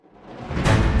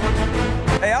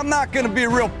Hey, I'm not going to be a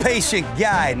real patient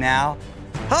guy now.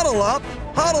 Huddle up,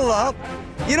 huddle up.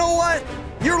 You know what?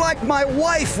 You're like my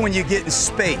wife when you get in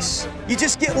space. You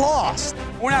just get lost.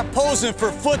 We're not posing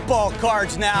for football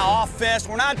cards now, offense.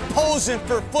 We're not posing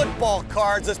for football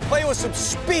cards. Let's play with some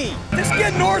speed. Just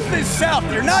get north and south.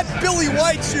 You're not Billy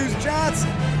White Shoes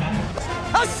Johnson.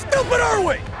 How stupid are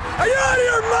we? Are you out of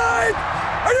your mind?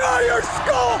 Are you out of your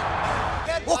skull?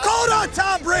 Well, call it on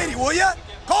Tom Brady, will you?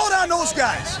 Call it on those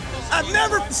guys. I've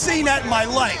never seen that in my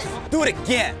life. Do it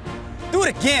again. Do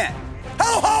it again.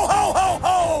 Ho, ho, ho, ho,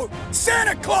 ho!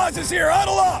 Santa Claus is here,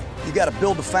 huddle up! You gotta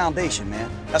build the foundation, man.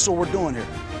 That's what we're doing here.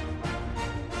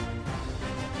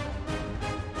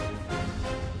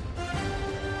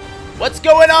 What's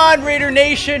going on, Raider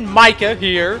Nation? Micah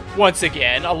here, once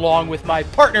again, along with my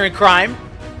partner in crime,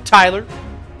 Tyler.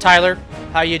 Tyler,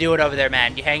 how you doing over there,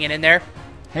 man? You hanging in there?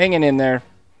 Hanging in there.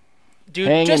 Dude,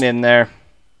 hanging in there.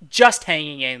 Just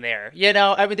hanging in there. You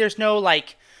know, I mean, there's no,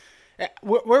 like...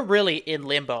 We're really in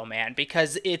limbo, man,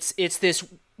 because it's this,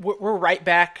 we're right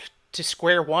back to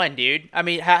square one, dude. I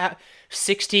mean,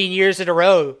 16 years in a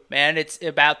row, man. It's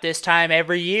about this time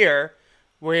every year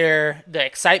where the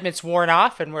excitement's worn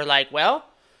off and we're like, well,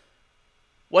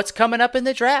 what's coming up in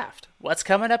the draft? What's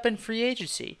coming up in free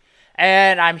agency?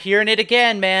 And I'm hearing it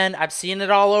again, man. I've seen it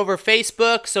all over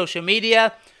Facebook, social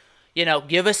media. You know,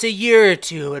 give us a year or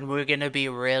two and we're going to be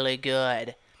really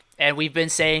good. And we've been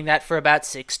saying that for about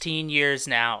 16 years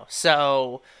now.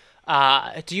 So,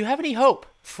 do you have any hope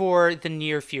for the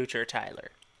near future,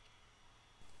 Tyler?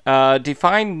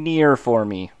 Define near for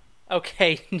me.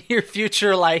 Okay, near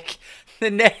future, like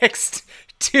the next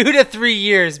 2 to 3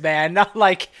 years, man. Not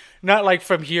like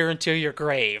from here until your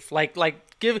grave. Like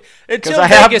give until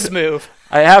Vegas move.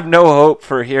 I have no hope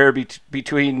for here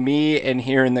between me and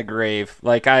here in the grave.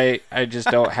 Like I just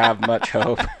don't have much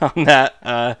hope on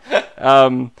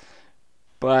that.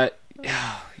 But,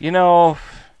 you know,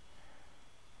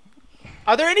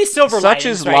 are there any silver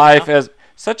linings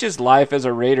such is life as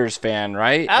a Raiders fan,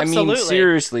 right? Absolutely. I mean,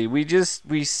 seriously,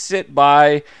 we sit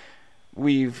by,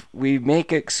 we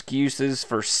make excuses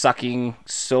for sucking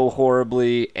so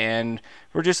horribly, and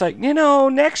we're just like, you know,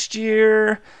 next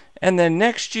year, and then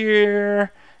next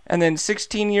year, and then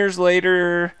 16 years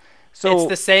later. So it's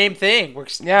the same thing.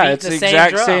 It's the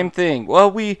exact same thing. Well,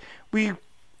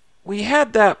 we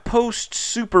had that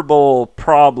post-Super Bowl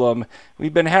problem.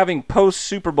 We've been having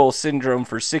post-Super Bowl syndrome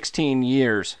for 16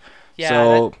 years. Yeah,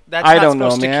 so that's I not don't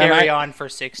supposed know, to man. carry on for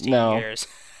 16 years.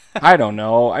 I don't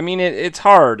know. I mean, it's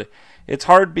hard. It's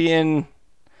hard being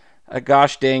a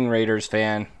gosh dang Raiders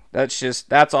fan.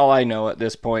 That's all I know at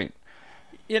this point.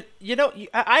 You know,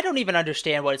 I don't even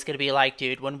understand what it's going to be like,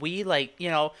 dude, when we, like, you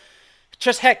know,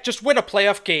 just win a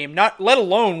playoff game, not let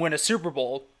alone win a Super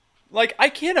Bowl. Like, I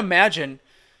can't imagine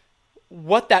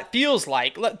what that feels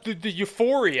like, the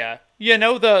euphoria, you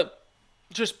know, the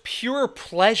just pure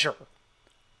pleasure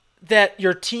that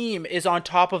your team is on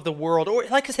top of the world, or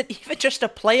like I said, even just a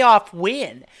playoff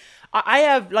win. I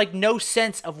have like no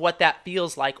sense of what that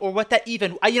feels like, or what that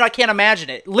even, you know, I can't imagine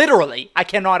it. Literally, I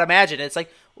cannot imagine it. It's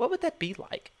like, what would that be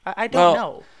like? I don't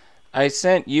know. I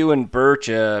sent you and Birch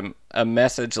a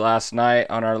message last night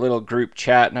on our little group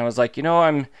chat, and I was like, you know,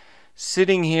 I'm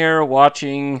sitting here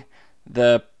watching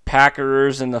the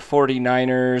Packers and the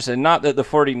 49ers, and not that the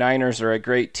 49ers are a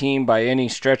great team by any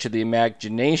stretch of the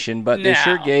imagination, but they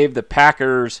sure gave the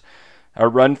Packers a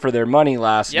run for their money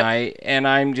last night, and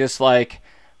I'm just like,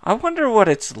 I wonder what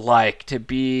it's like to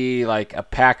be like a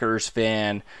Packers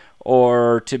fan,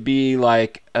 or to be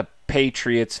like a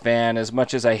Patriots fan, as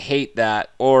much as I hate that,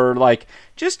 or like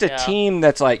just a team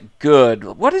that's like good.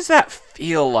 What does that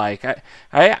feel like?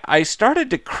 I started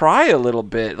to cry a little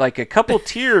bit, like a couple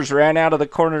tears ran out of the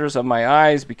corners of my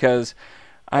eyes, because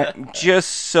I'm just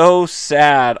so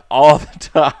sad all the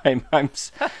time.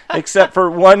 Except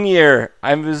for 1 year,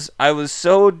 I was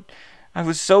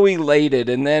so elated,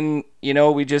 and then, you know,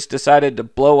 we just decided to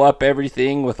blow up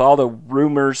everything with all the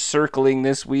rumors circling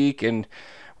this week and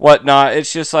whatnot.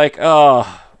 It's just like,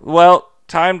 oh, well,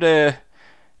 time to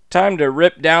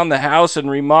rip down the house and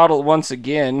remodel once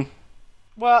again.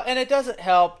 Well, and it doesn't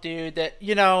help, dude, that,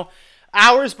 you know,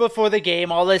 hours before the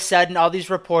game, all of a sudden, all these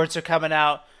reports are coming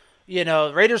out. You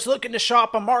know, Raiders looking to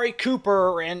shop Amari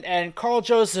Cooper and Carl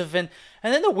Joseph, and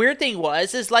then the weird thing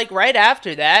is like right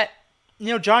after that, you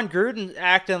know, John Gruden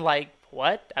acting like,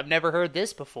 what? I've never heard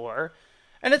this before.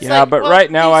 And it's but right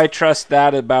now I trust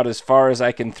that about as far as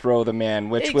I can throw the man,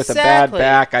 which with a bad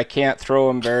back, I can't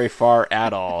throw him very far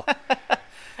at all.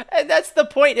 And that's the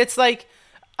point. It's like,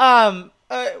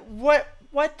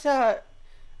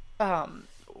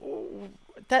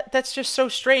 that's just so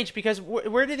strange because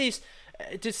where do these?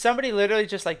 Did somebody literally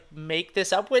just like make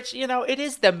this up? Which, it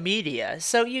is the media.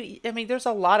 So there's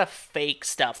a lot of fake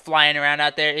stuff flying around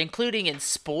out there, including in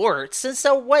sports. And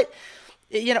so what,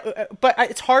 but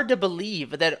it's hard to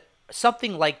believe that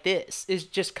something like this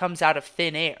just comes out of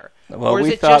thin air. Well,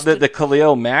 we thought that the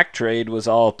Khalil Mack trade was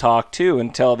all talk too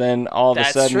until then all of a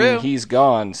sudden he's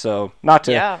gone. So not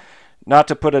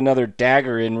to put another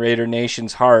dagger in Raider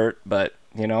Nation's heart, but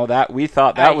that we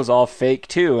thought that was all fake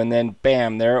too, and then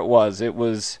bam, there it was. It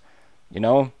was,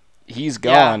 he's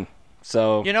gone. Yeah.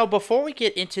 So before we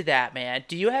get into that, man,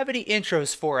 do you have any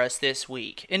intros for us this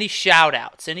week? Any shout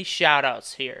outs? Any shout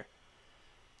outs here?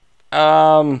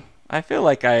 I feel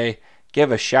like I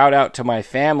give a shout out to my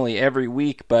family every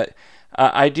week, but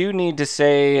I do need to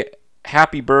say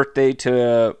happy birthday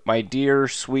to my dear,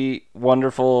 sweet,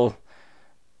 wonderful,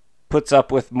 puts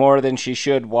up with more than she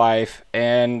should wife,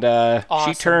 and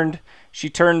awesome. she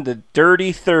turned the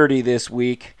dirty 30 this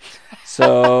week.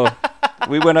 So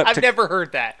we went up I've never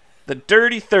heard that. The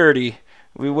dirty 30.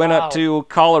 We went up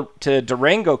to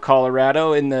Durango,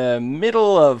 Colorado in the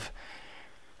middle of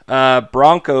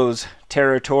Broncos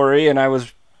territory, and I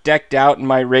was decked out in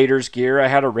my Raiders gear. I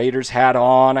had a Raiders hat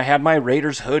on. I had my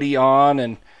Raiders hoodie on,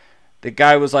 and the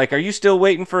guy was like, "Are you still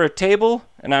waiting for a table?"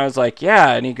 And I was like,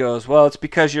 "Yeah." And he goes, "Well, it's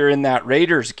because you're in that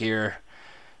Raiders gear."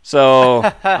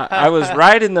 So I was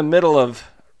right in the middle of,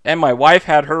 and my wife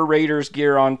had her Raiders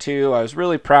gear on too. I was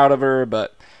really proud of her,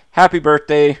 but happy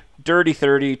birthday, dirty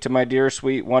 30, to my dear,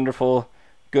 sweet, wonderful,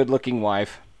 good-looking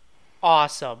wife.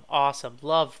 Awesome.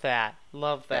 Love that.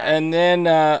 And then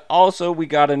also we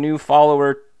got a new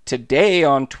follower today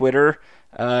on Twitter.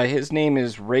 His name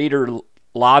is Raider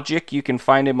Logic. You can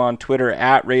find him on Twitter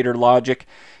at Raider Logic.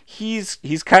 He's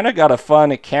kind of got a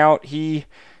fun account. He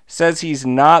says he's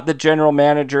not the general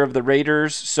manager of the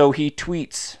Raiders, so he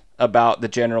tweets about the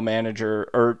general manager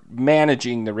or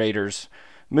managing the Raiders,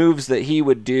 moves that he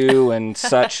would do and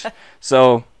such.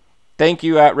 So thank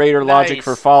you at Raider Logic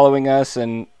for following us,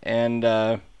 and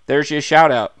there's your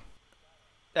shout out.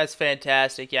 That's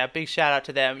fantastic. Yeah, big shout out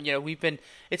to them.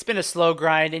 It's been a slow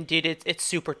grind, and dude, it's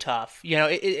super tough.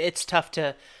 It's tough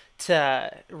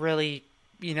to really,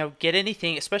 get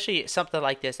anything, especially something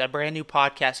like this, a brand new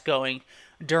podcast going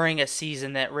during a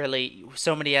season that really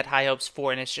so many had high hopes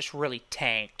for, and it's just really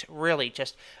tanked, really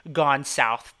just gone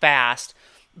south fast.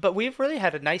 But we've really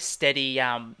had a nice steady,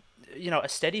 a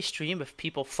steady stream of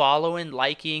people following,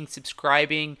 liking,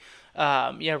 subscribing.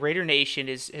 Raider Nation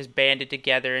has banded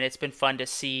together, and it's been fun to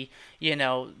see,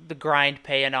 the grind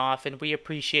paying off, and we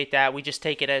appreciate that. We just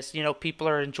take it as, people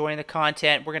are enjoying the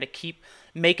content. We're going to keep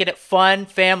making it fun,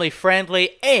 family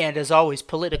friendly, and as always,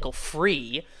 political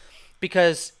free,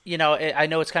 because, I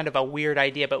know it's kind of a weird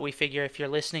idea, but we figure if you're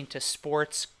listening to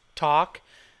sports talk,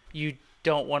 you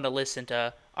don't want to listen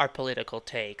to our political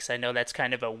takes. I know that's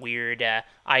kind of a weird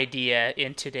idea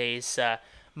in today's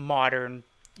modern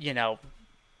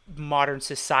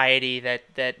society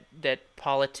that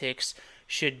politics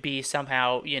should be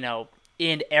somehow,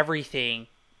 in everything,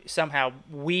 somehow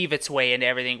weave its way into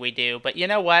everything we do. But you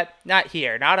know what? Not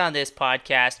here. Not on this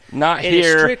podcast. Not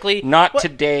here. Not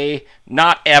today.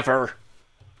 Not ever.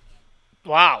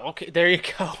 Wow. Okay. There you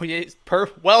go.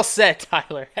 Well said,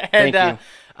 Tyler. And, Thank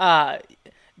you.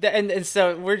 And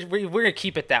so we're gonna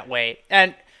keep it that way.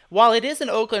 And while it is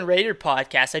an Oakland Raider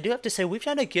podcast, I do have to say we've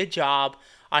done a good job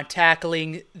on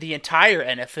tackling the entire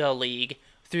NFL league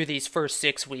through these first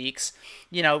 6 weeks,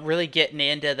 really getting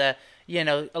into the,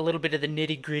 a little bit of the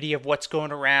nitty gritty of what's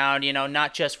going around,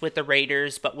 not just with the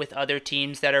Raiders, but with other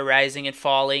teams that are rising and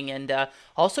falling, and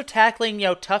also tackling,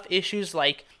 tough issues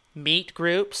like meat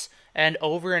groups and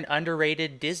over and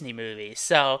underrated Disney movies.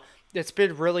 So it's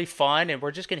been really fun, and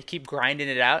we're just going to keep grinding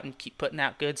it out and keep putting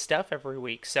out good stuff every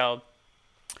week. So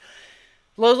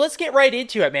let's get right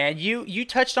into it, man. You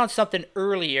touched on something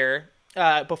earlier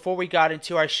before we got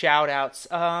into our shout-outs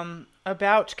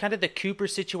about kind of the Cooper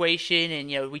situation,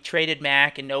 and, we traded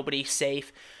Mack and nobody's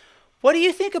safe. What do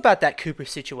you think about that Cooper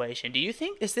situation? Do you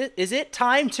think is it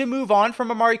time to move on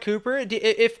from Amari Cooper?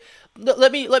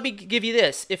 Let me give you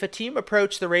this. If a team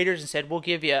approached the Raiders and said, "We'll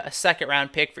give you a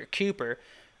second-round pick for Cooper,"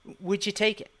 would you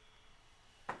take it?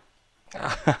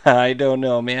 I don't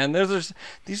know, man.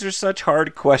 These are such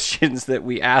hard questions that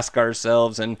we ask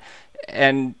ourselves,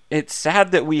 and it's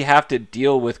sad that we have to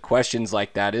deal with questions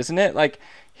like that, isn't it? Like,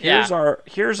 here's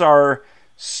our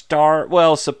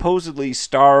star, supposedly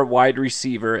star wide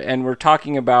receiver, and we're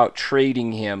talking about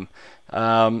trading him.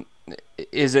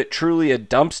 Is it truly a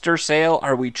dumpster sale?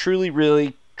 Are we truly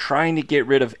really trying to get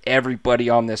rid of everybody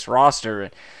on this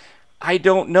roster? I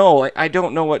don't know. I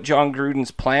don't know what John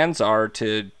Gruden's plans are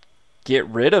to get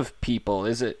rid of people?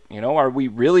 Is it, are we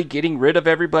really getting rid of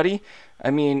everybody?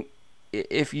 I mean,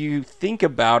 if you think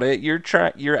about it,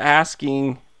 you're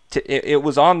asking it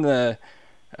was on the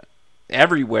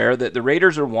everywhere that the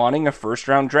Raiders are wanting a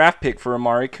first-round draft pick for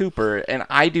Amari Cooper, and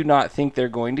I do not think they're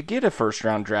going to get a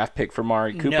first-round draft pick for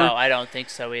Amari Cooper. No, I don't think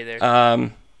so either.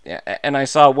 And I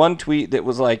saw one tweet that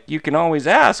was like, you can always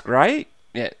ask, right?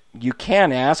 Yeah, you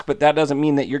can ask, but that doesn't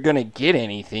mean that you're going to get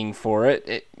anything for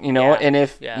it. And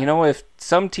if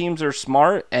some teams are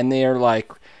smart and they are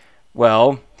like,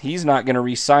 well, he's not going to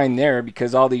re-sign there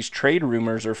because all these trade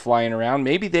rumors are flying around,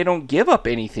 maybe they don't give up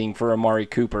anything for Amari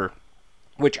Cooper,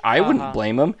 which I wouldn't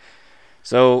blame him.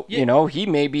 So, he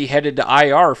may be headed to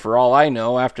IR for all I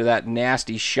know after that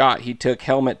nasty shot he took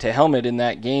helmet to helmet in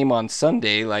that game on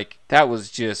Sunday. Like,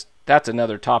 that's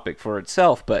another topic for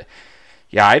itself. But,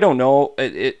 yeah, I don't know.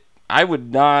 I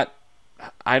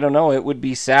don't know. It would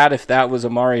be sad if that was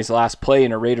Amari's last play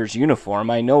in a Raiders uniform.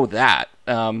 I know that.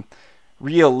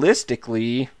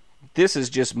 Realistically, this is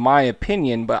just my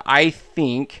opinion, but I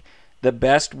think the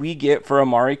best we get for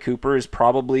Amari Cooper is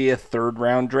probably a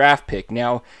third-round draft pick.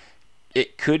 Now,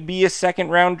 it could be a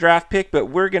second-round draft pick, but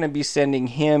we're going to be sending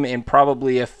him in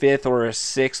probably a fifth or a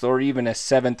sixth or even a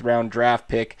seventh-round draft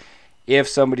pick if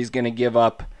somebody's going to give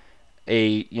up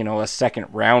a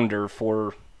second-rounder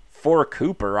for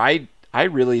Cooper. I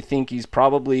really think he's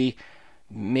probably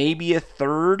maybe a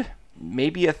third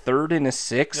and a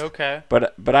sixth. Okay.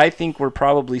 But I think we're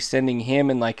probably sending him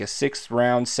in like a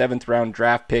sixth-round, seventh-round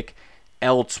draft pick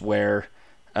elsewhere,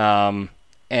 and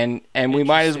we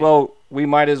might as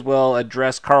well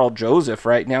address Carl Joseph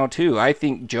right now too. I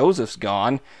think Joseph's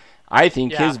gone. I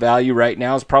think his value right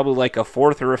now is probably like a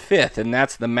fourth or a fifth, and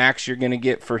that's the max you're going to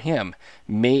get for him.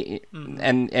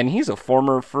 And he's a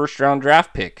former first round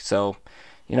draft pick, so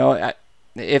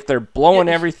if they're blowing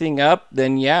everything up,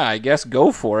 then I guess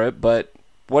go for it. But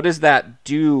what does that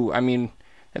do? I mean,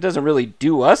 it doesn't really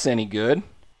do us any good.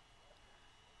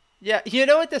 Yeah, you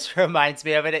know what this reminds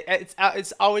me of?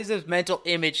 It's always this mental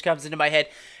image comes into my head.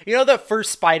 You know the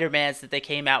first Spider-Mans that they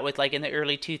came out with, like in the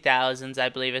early 2000s, I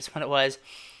believe is when it was.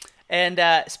 And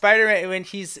Spider-Man, when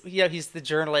he's the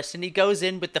journalist, and he goes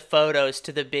in with the photos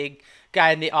to the big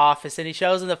guy in the office, and he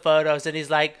shows him the photos, and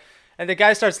he's like, and the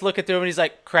guy starts looking through them, and he's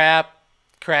like, crap,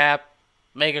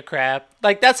 mega crap.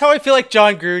 Like, that's how I feel like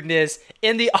John Gruden is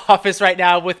in the office right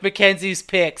now with Mackenzie's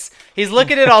picks. He's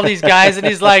looking at all these guys, and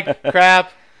he's like,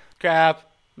 crap,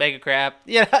 mega crap.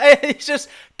 He's just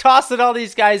tossing all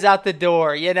these guys out the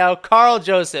door. Carl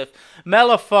Joseph,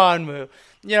 Melifonwu,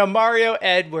 Mario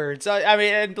Edwards. I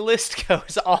mean, and the list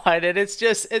goes on. And it's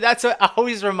just, that's what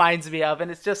always reminds me of.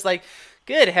 And it's just like,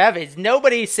 good heavens,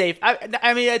 nobody's safe.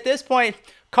 I mean, at this point,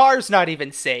 Carr's not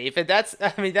even safe. And that's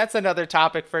another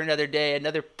topic for another day,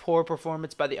 another poor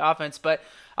performance by the offense. But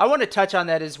I want to touch on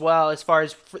that as well, as far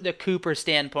as the Cooper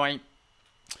standpoint.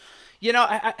 When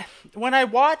I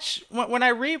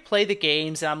replay the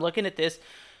games and I'm looking at this,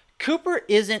 Cooper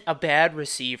isn't a bad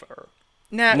receiver.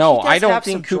 Now, no, I don't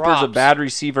think Cooper's a bad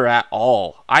receiver at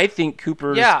all. I think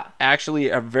Cooper's actually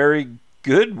a very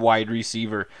good wide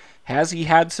receiver. Has he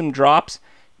had some drops?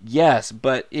 Yes,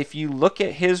 but if you look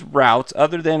at his routes,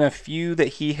 other than a few that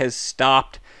he has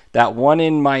stopped, that one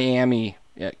in Miami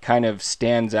kind of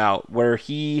stands out where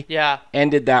he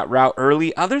ended that route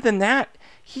early. Other than that,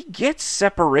 he gets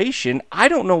separation. I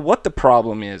don't know what the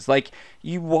problem is. Like,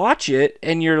 you watch it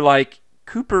and you're like,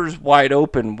 Cooper's wide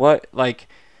open. What? Like,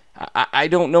 I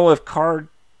don't know if Carr,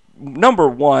 number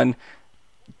one,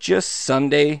 just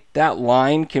Sunday, that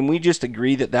line, can we just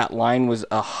agree that line was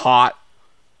a hot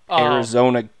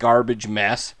Arizona garbage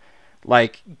mess?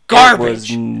 Like, garbage. It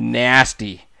was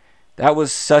nasty. That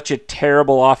was such a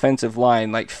terrible offensive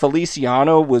line. Like,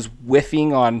 Feliciano was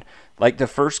whiffing on, like, the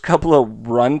first couple of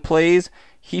run plays.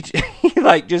 He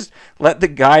like just let the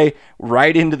guy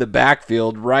right into the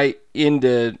backfield, right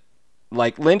into,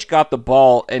 like, Lynch got the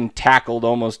ball and tackled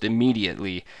almost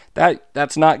immediately.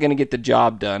 That's not going to get the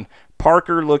job done.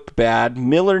 Parker looked bad.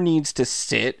 Miller needs to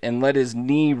sit and let his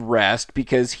knee rest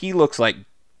because he looks like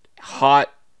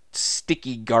hot,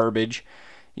 sticky garbage.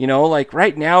 Like,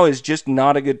 right now is just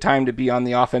not a good time to be on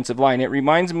the offensive line. It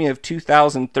reminds me of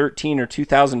 2013 or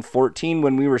 2014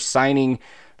 when we were signing,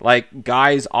 like,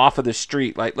 guys off of the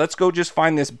street. Like, let's go just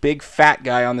find this big fat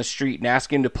guy on the street and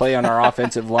ask him to play on our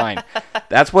offensive line.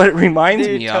 That's what it reminds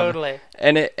me of. Totally.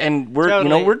 And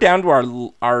we're we're down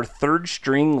to our third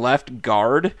string left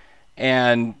guard,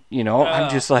 and I'm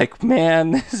just like,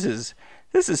 man, this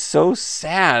is so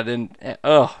sad. And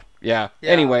yeah.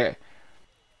 Anyway.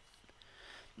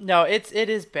 No, it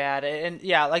is bad, and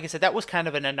yeah, like I said, that was kind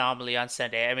of an anomaly on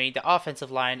Sunday. I mean, the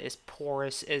offensive line is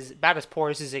porous, is about as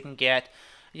porous as it can get.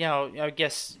 I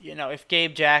guess if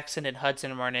Gabe Jackson and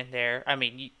Hudson weren't in there, I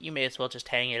mean, you may as well just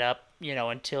hang it up,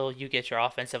 until you get your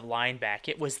offensive line back.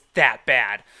 It was that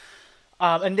bad,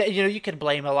 and you can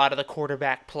blame a lot of the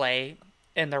quarterback play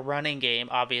and the running game,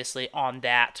 obviously, on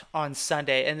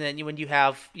Sunday, and then when you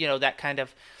have that kind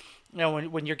of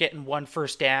when you're getting one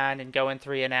first down and going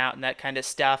 3 and out and that kind of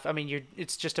stuff, I mean,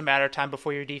 it's just a matter of time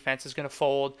before your defense is going to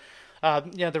fold.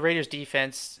 The Raiders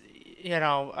defense,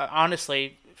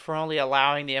 honestly, for only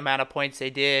allowing the amount of points they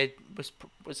did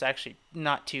was actually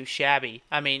not too shabby.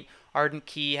 I mean, Arden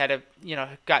Key had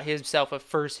got himself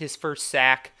his first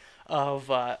sack of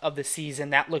the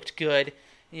season. That looked good.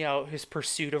 His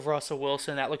pursuit of Russell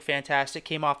Wilson, that looked fantastic,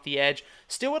 came off the edge.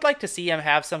 Still would like to see him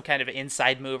have some kind of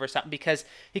inside move or something, because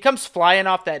he comes flying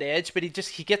off that edge, but he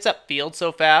gets upfield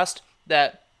so fast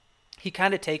that he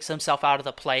kind of takes himself out of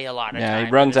the play a lot of times. Yeah,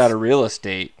 he runs out of real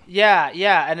estate. Yeah,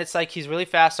 and it's like he's really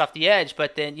fast off the edge,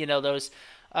 but then,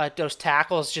 those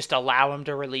tackles just allow him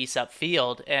to release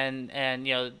upfield, and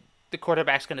the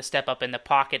quarterback's going to step up in the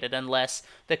pocket, and unless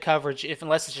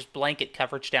it's just blanket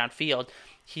coverage downfield,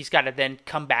 he's got to then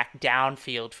come back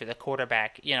downfield for the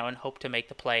quarterback, and hope to make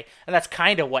the play. And that's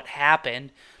kind of what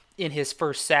happened in his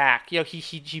first sack.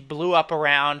 He blew up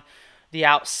around the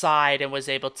outside and was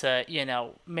able to,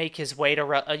 make his way to,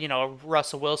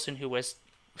 Russell Wilson, who was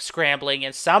scrambling,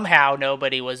 and somehow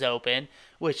nobody was open,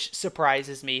 which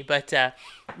surprises me. But,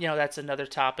 that's another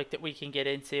topic that we can get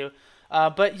into.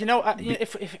 But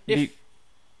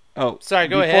sorry,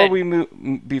 go ahead.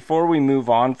 Before we move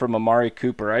on from Amari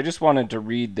Cooper, I just wanted to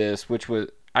read this, which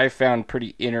I found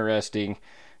pretty interesting.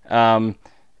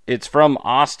 It's from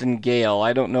Austin Gale.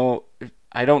 I don't know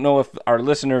if our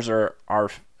listeners are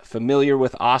familiar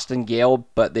with Austin Gale,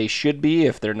 but they should be.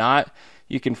 If they're not,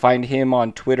 you can find him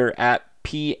on Twitter at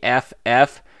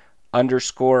PFF_Austin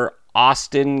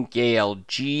Gale,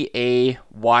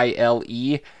 Gayle.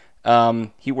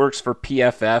 He works for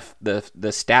PFF, the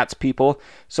stats people.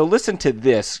 So listen to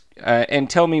this and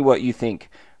tell me what you think.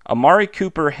 Amari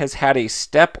Cooper has had a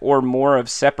step or more of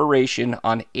separation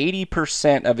on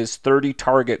 80% of his 30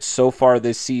 targets so far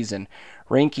this season,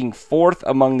 ranking 4th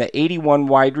among the 81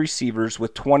 wide receivers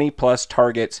with 20-plus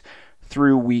targets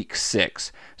through week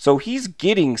 6. So he's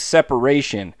getting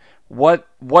separation.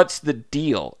 What's the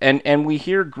deal? And we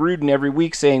hear Gruden every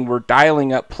week saying we're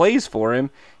dialing up plays for him.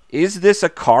 Is this a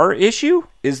Carr issue?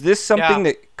 Is this something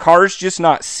that Carr's just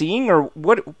not seeing, or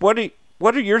what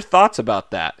are your thoughts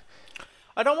about that?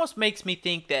 It almost makes me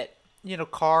think that,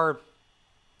 Carr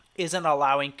isn't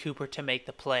allowing Cooper to make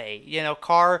the play.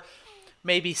 Carr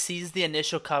maybe sees the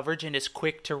initial coverage and is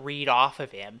quick to read off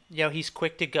of him. He's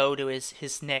quick to go to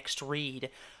his next read.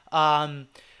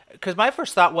 Because my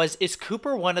first thought was, is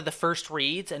Cooper one of the first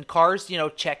reads, and Carr's,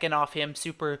 checking off him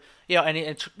super,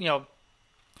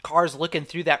 Carr's looking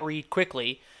through that read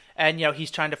quickly, and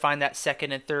he's trying to find that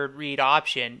second and third read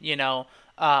option.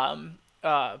 But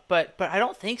I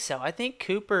don't think so. I think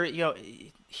Cooper,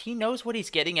 he knows what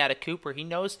he's getting out of Cooper. He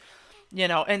knows,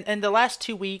 and the last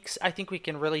 2 weeks, I think we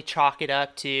can really chalk it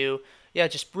up to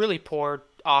just really poor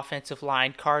offensive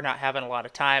line. Carr not having a lot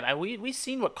of time. And we've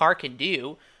seen what Carr can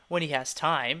do when he has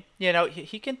time.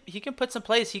 He can put some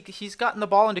plays. He's gotten the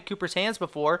ball into Cooper's hands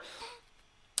before.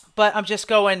 But I'm just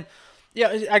going.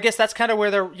 I guess that's kind of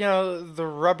where the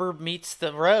rubber meets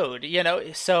the road,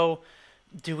 So,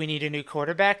 do we need a new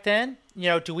quarterback then?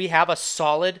 Do we have a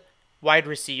solid wide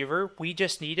receiver? We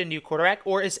just need a new quarterback,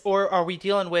 or are we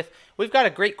dealing with, we've got a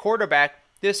great quarterback,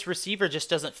 this receiver just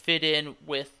doesn't fit in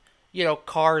with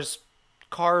Carr's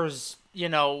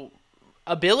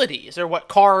abilities, or what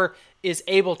Carr is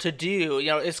able to do?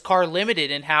 Is Carr limited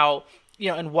in how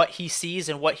in what he sees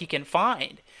and what he can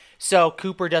find? So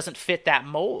Cooper doesn't fit that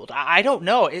mold. I don't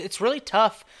know. It's really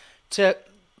tough to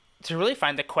really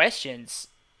find the questions.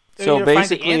 So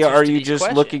basically, are you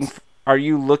just looking? Are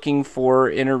you looking for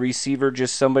in a receiver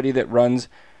just somebody that runs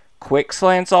quick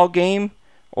slants all game,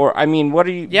 or what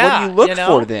do you look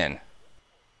for then?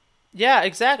 Yeah,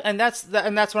 exactly, and that's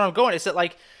where I'm going. Is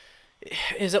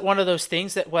it one of those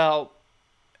things that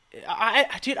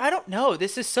I don't know.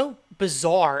 This is so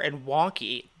bizarre and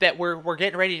wonky that we're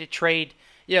getting ready to trade.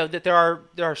 That there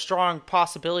are strong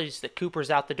possibilities that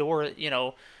Cooper's out the door,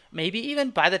 maybe even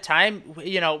by the time,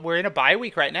 we're in a bye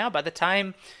week right now, by the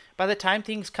time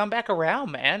things come back around,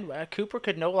 man, Cooper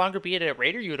could no longer be in a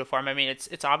Raider uniform. I mean,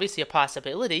 it's obviously a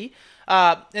possibility.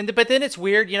 But then it's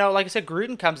weird, like I said,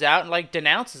 Gruden comes out and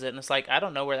denounces it, and it's like, I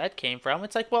don't know where that came from.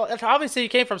 It's like, well, obviously it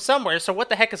came from somewhere, so what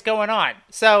the heck is going on?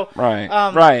 So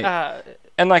right.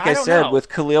 And like I don't said, know. with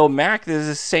Khalil Mack, there's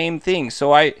the same thing.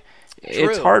 So it's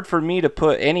True. hard for me to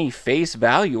put any face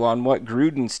value on what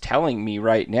Gruden's telling me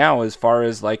right now as far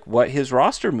as like what his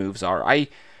roster moves are.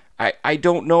 I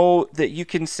don't know that you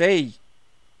can say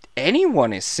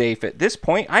anyone is safe at this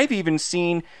point. I've even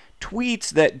seen tweets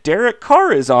that Derek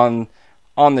Carr is on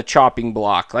the chopping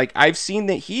block. Like, I've seen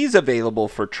that he's available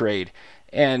for trade.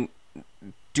 And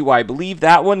do I believe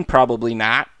that one? Probably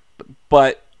not.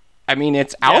 But I mean,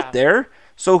 it's out there.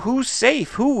 So who's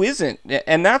safe? Who isn't?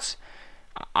 And that's,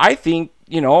 I think,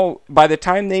 by the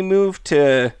time they move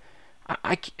to,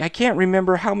 I can't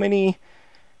remember how many,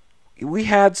 we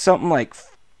had something like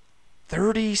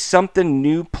 30-something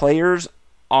new players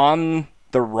on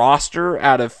the roster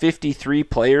out of 53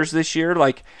 players this year.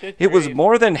 Like, it was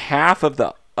more than half of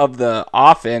the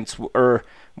offense, or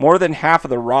more than half of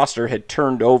the roster had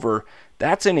turned over.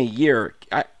 That's in a year.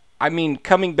 I mean,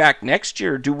 coming back next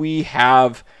year, do we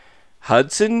have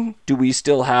Hudson? Do we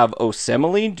still have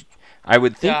Osemele? I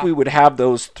would think we would have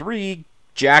those three: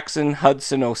 Jackson,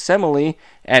 Hudson, Osemele,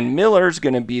 and Miller's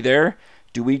going to be there.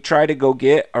 Do we try to go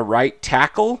get a right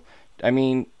tackle? I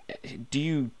mean,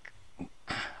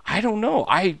 I don't know.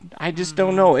 I just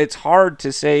don't know. It's hard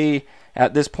to say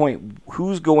at this point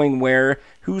who's going where,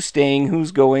 who's staying,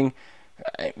 who's going.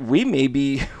 We may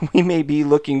be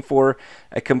looking for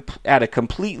at a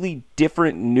completely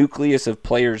different nucleus of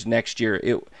players next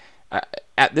year.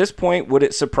 At this point, would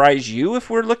it surprise you if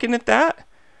we're looking at that?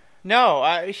 No.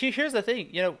 Here's the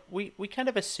thing. We kind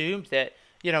of assumed that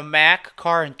Mack,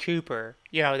 Carr, and Cooper.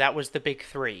 That was the big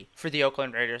three for the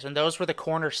Oakland Raiders, and those were the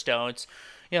cornerstones.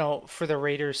 For the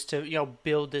Raiders to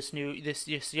build this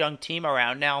young team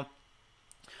around. Now,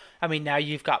 I mean, now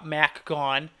you've got Mack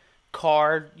gone,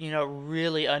 Carr,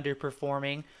 really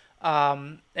underperforming,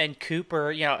 and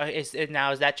Cooper, is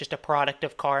that just a product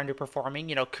of Carr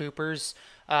underperforming? Cooper's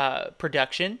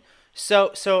production.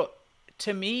 So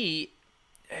to me,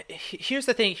 here's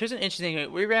the thing. Here's an interesting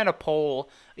thing. We ran a poll,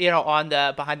 on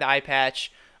the Behind the Eye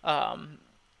Patch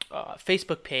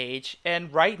Facebook page,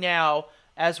 and right now,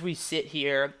 as we sit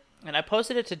here, and I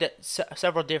posted it to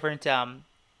several different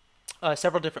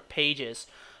pages,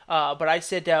 but I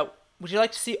said, would you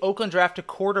like to see Oakland draft a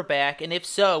quarterback? And if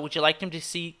so, would you like them to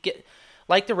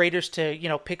like the Raiders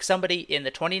to, pick somebody in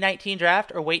the 2019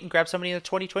 draft, or wait and grab somebody in the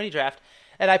 2020 draft?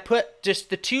 And I put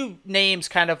just the two names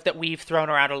kind of that we've thrown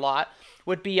around a lot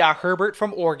would be Herbert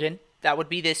from Oregon. That would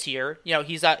be this year.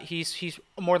 He's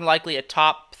more than likely a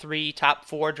top 3, top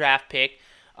 4 draft pick.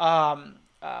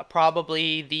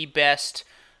 Probably the best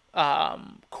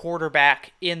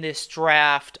quarterback in this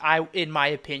draft, in my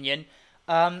opinion.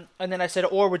 And then I said,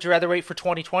 or would you rather wait for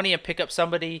 2020 and pick up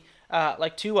somebody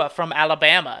like Tua from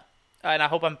Alabama? And I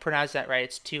hope I'm pronouncing that right.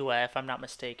 It's Tua, if I'm not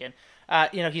mistaken.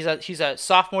 He's a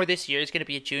sophomore this year. He's going to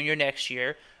be a junior next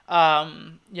year.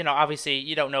 Obviously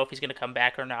you don't know if he's going to come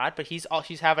back or not, but he's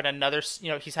having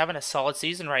he's having a solid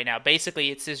season right now.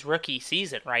 Basically, it's his rookie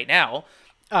season right now.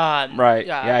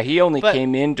 Right. He only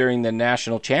came in during the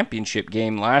national championship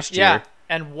game last year. Yeah,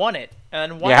 and won it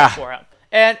for him.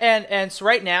 And so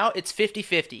right now it's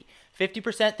 50-50.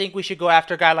 50% think we should go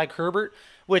after a guy like Herbert,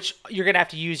 which you're going to have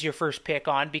to use your first pick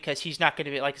on because he's not going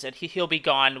to be, like I said, he'll be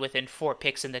gone within 4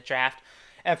 picks in the draft.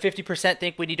 And 50%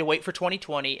 think we need to wait for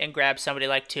 2020 and grab somebody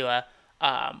like Tua,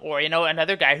 or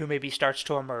another guy who maybe starts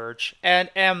to emerge. And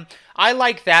I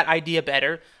like that idea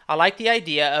better. I like the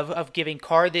idea of giving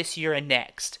Carr this year and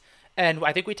next. And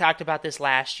I think we talked about this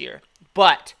last year.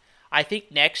 But I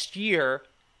think next year,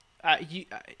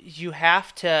 you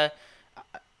have to,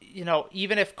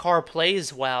 even if Carr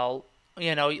plays well,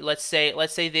 let's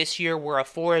say this year we're a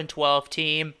 4-12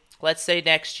 team. Let's say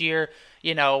next year,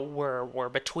 we're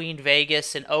between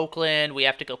Vegas and Oakland. We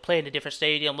have to go play in a different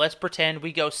stadium. Let's pretend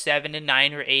we go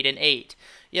 7-9 or 8-8.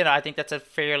 I think that's a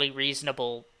fairly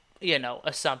reasonable,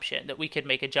 assumption that we could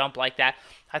make a jump like that.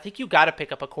 I think you got to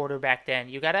pick up a quarterback then.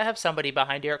 You got to have somebody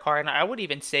behind Derek Carr, and I would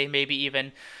even say maybe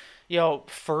even,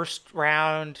 first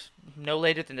round, no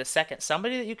later than the second.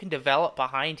 Somebody that you can develop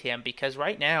behind him, because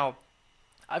right now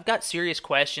I've got serious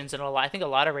questions, and I think a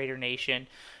lot of Raider Nation,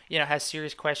 has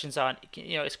serious questions on,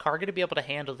 is Carr going to be able to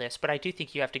handle this? But I do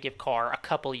think you have to give Carr a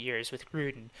couple years with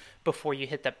Gruden before you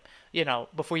hit the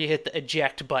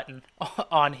eject button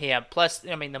on him. Plus,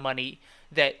 the money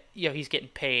that he's getting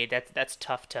paid, that's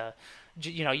tough to,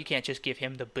 you can't just give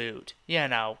him the boot,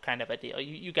 kind of a deal.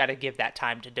 You got to give that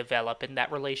time to develop and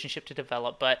that relationship to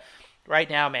develop. But right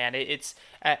now, man, it's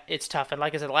tough. And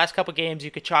like I said, the last couple games,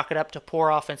 you could chalk it up to poor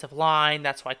offensive line.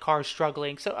 That's why Carr's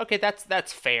struggling. So, okay,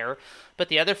 that's fair. But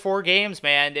the other 4 games,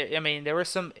 man, there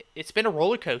was it's been a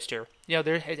roller coaster.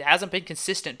 It hasn't been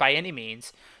consistent by any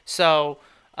means. So,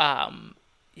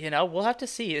 we'll have to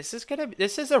see.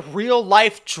 This is a real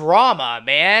life drama,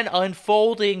 man,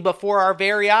 unfolding before our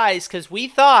very eyes. Because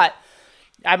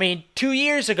 2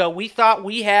 years ago, we thought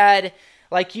we had,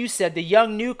 like you said, the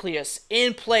young nucleus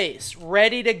in place,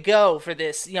 ready to go for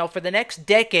this. For the next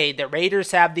decade, the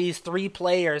Raiders have these 3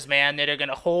 players, man, that are going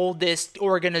to hold this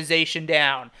organization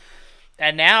down.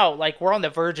 And now, we're on the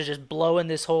verge of just blowing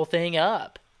this whole thing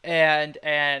up. And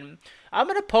I'm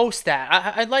going to post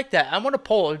that. I like that. I'm going to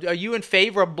poll. Are you in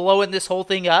favor of blowing this whole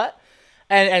thing up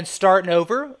and starting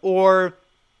over? Or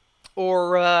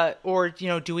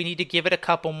do we need to give it a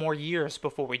couple more years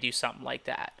before we do something like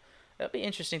that? That'd be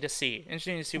interesting to see.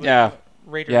 What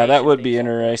Raider Nation that would be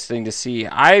interesting to see.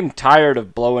 I'm tired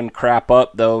of blowing crap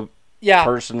up, though,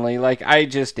 personally. I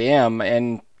just am.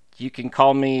 And you can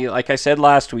call me, like I said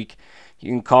last week, you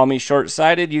can call me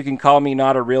short-sighted. You can call me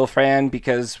not a real fan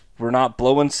because we're not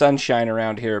blowing sunshine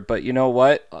around here. But you know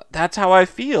what? That's how I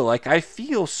feel. I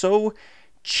feel so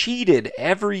cheated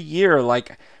every year.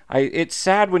 It's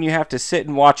sad when you have to sit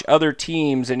and watch other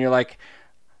teams and you're like,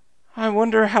 I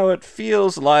wonder how it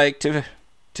feels like to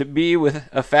be with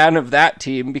a fan of that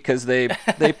team because they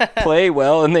play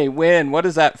well and they win. What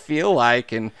does that feel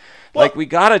like? And we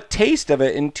got a taste of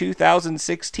it in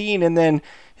 2016 and then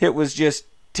it was just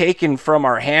taken from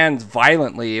our hands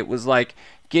violently. It was like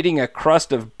getting a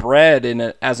crust of bread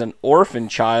as an orphan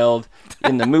child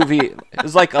in the movie. It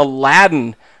was like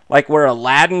Aladdin, where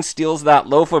Aladdin steals that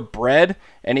loaf of bread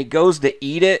and he goes to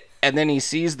eat it and then he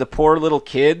sees the poor little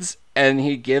kids and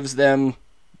he gives them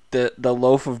the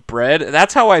loaf of bread.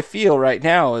 That's how I feel right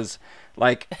now, is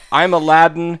I'm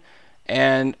Aladdin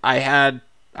and I had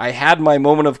my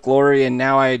moment of glory and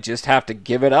now I just have to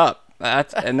give it up.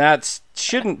 That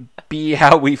shouldn't be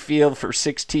how we feel for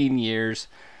 16 years.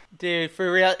 Dude,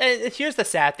 for real. Here's the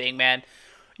sad thing, man.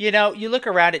 You look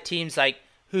around at teams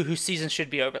whose season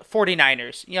should be over.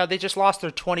 49ers. They just lost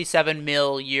their $27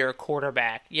 million year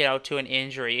quarterback, to an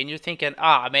injury. And you're thinking,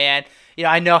 man,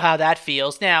 I know how that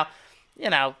feels. Now,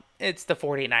 it's the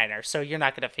 49ers, so you're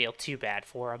not going to feel too bad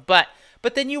for them.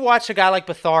 But then you watch a guy like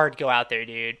Beathard go out there,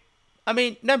 dude.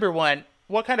 Number one,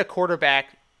 what kind of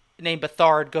quarterback named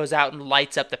Beathard goes out and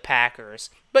lights up the Packers?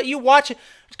 But you watch it,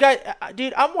 guy,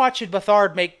 dude. I'm watching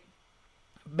Beathard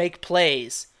make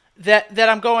plays that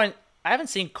I'm going, I haven't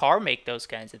seen Carr make those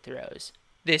kinds of throws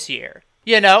this year,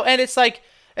 and it's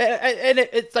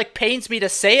it pains me to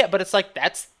say it, but it's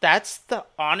that's the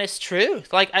honest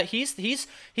truth. He's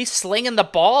slinging the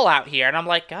ball out here, and I'm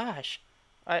like, gosh,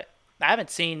 I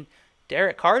haven't seen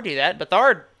Derek Carr do that.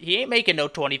 Beathard, he ain't making no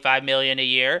 $25 million a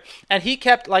year, and he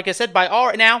kept, like I said,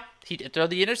 now he did throw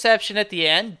the interception at the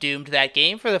end, doomed that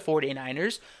game for the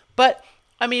 49ers, but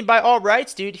by all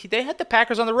rights, dude, they had the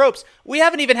Packers on the ropes. We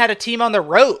haven't even had a team on the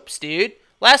ropes, dude.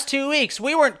 Last 2 weeks,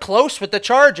 we weren't close with the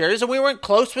Chargers, and we weren't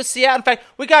close with Seattle. In fact,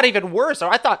 we got even worse.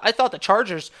 I thought the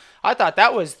Chargers,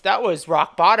 that was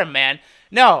rock bottom, man.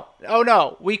 No,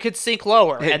 we could sink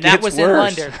lower, and that was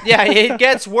worse. In London. Yeah, it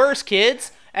gets worse,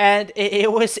 kids. And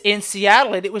it was in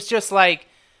Seattle, and it was just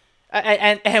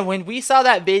and when we saw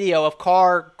that video of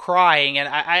Carr crying, and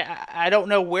I don't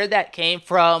know where that came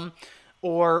from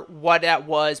or what that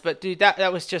was, but dude,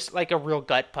 that was just like a real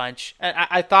gut punch. And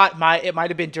I thought it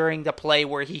might have been during the play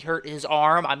where he hurt his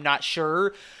arm. I'm not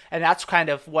sure, and that's kind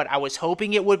of what I was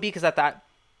hoping it would be, because I thought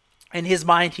in his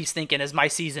mind he's thinking, is my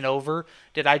season over?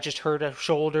 Did I just hurt a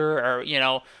shoulder, or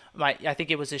I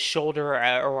think it was his shoulder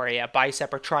or a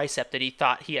bicep or tricep that he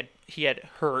thought he had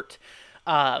hurt.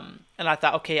 And I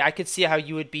thought, okay, I could see how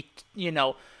you would be,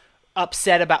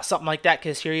 upset about something like that,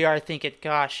 because here you are thinking,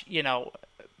 gosh,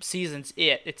 season's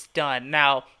it's done.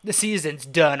 Now, the season's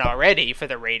done already for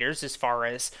the Raiders as far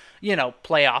as,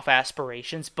 playoff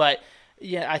aspirations. But,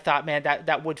 yeah, I thought, man,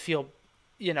 that would feel,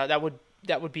 that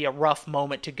would be a rough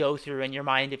moment to go through in your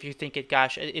mind if you're thinking,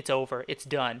 gosh, it's over, it's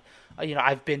done.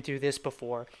 I've been through this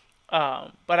before.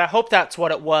 But I hope that's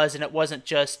what it was, and it wasn't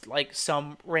just like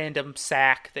some random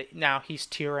sack that now he's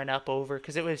tearing up over,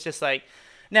 because it was just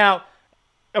now,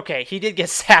 okay, he did get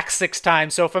sacked 6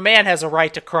 times, so if a man has a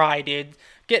right to cry, dude,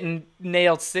 getting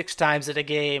nailed 6 times in a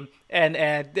game, and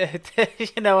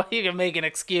you can make an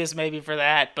excuse maybe for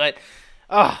that, but,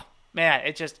 oh,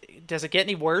 man, does it get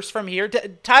any worse from here?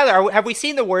 Tyler, have we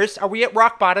seen the worst? Are we at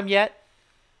rock bottom yet?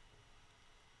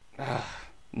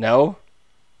 No.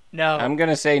 No. I'm going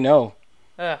to say no.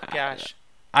 Oh, gosh.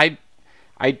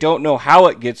 I don't know how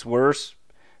it gets worse,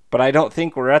 but I don't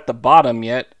think we're at the bottom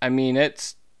yet.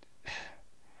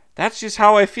 That's just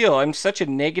how I feel. I'm such a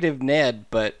negative Ned,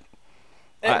 but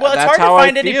well, it's hard to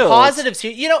find any positives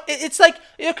here. It's like,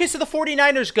 okay, so the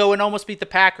 49ers go and almost beat the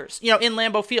Packers, in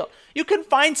Lambeau Field. You can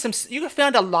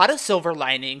find a lot of silver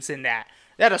linings in that.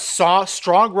 They had a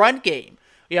strong run game.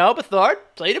 Bethard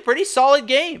played a pretty solid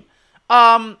game.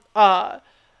 The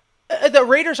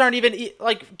Raiders aren't even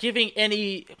giving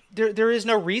any. There is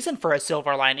no reason for a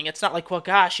silver lining. It's not like, well,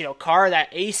 gosh, Carr, that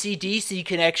AC/DC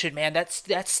connection, man, that's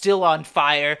still on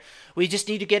fire. We just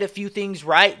need to get a few things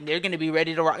right, and they're going to be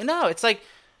ready to rock. No, it's like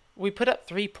we put up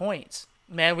 3 points,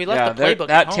 man. We left the playbook.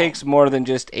 That takes more than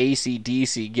just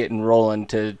AC/DC getting rolling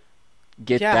to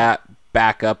get that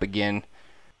back up again.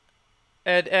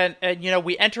 And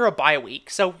we enter a bye week,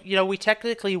 so we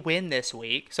technically win this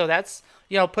week. So that's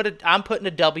I'm putting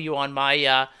a W on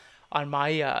my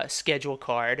schedule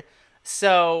card.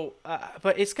 So,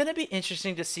 but it's gonna be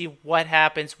interesting to see what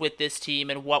happens with this team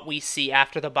and what we see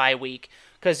after the bye week,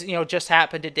 because just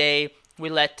happened today. We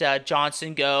let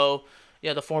Johnson go.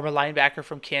 The former linebacker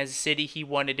from Kansas City. He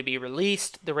wanted to be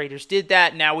released. The Raiders did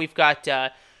that. Now we've got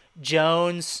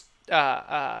Jones.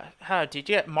 How did you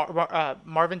get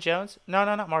Marvin Jones? No,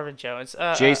 not Marvin Jones.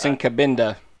 Jason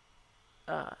Cabinda.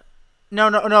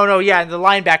 No. Yeah, the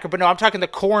linebacker, but no, I'm talking the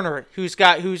corner who's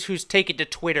taken to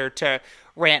Twitter to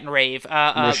rant and rave.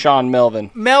 Rashawn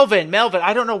Melvin. Melvin.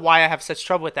 I don't know why I have such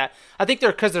trouble with that. I think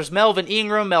because there's Melvin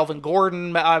Ingram, Melvin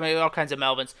Gordon, all kinds of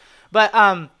Melvins. But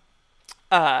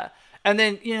and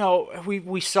then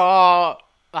we saw.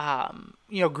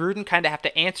 Gruden kind of have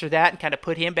to answer that and kind of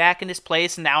put him back in his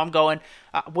place. And now I'm going,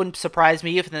 wouldn't surprise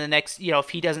me if in the next, if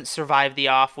he doesn't survive the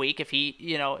off week, if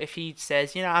he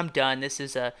says, I'm done. This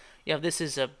is a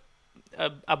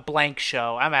blank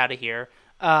show. I'm out of here.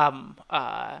 And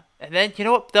then,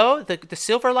 what though? The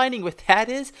silver lining with that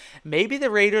is maybe the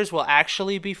Raiders will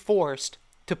actually be forced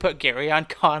to put Garyon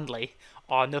Conley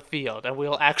on the field, and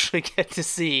we'll actually get to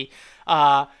see,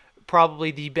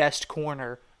 probably the best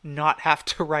corner not have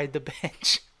to ride the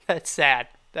bench. That's sad.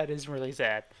 That is really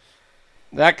sad.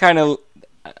 That kind of,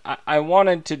 I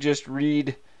wanted to just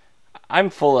read.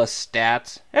 I'm full of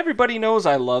stats. Everybody knows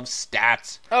I love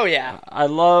stats. Oh yeah. I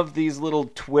love these little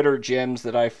Twitter gems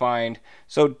that I find.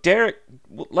 So Derek,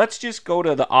 let's just go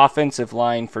to the offensive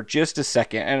line for just a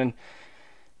second. And in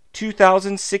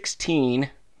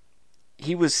 2016,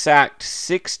 he was sacked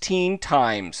 16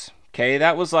 times. Okay,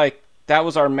 that was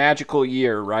our magical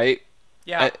year, right?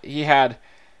 Yeah. He had,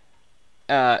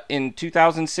 in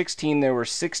 2016, there were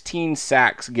 16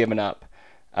 sacks given up.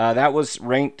 That was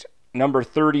ranked number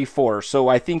 34. So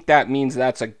I think that means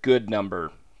that's a good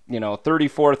number.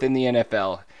 34th in the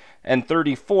NFL. And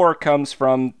 34 comes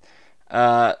from,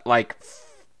 I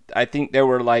think there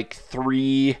were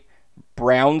 3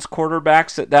 Browns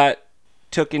quarterbacks that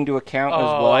took into account as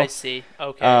well. Oh, I see.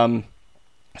 Okay.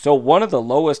 So one of the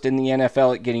lowest in the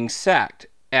NFL at getting sacked.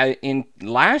 In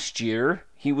last year,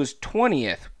 he was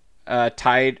 20th,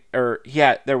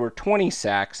 there were 20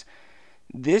 sacks.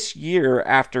 This year,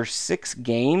 after 6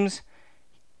 games,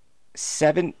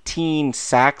 17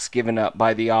 sacks given up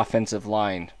by the offensive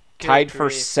line. Good tied grief. for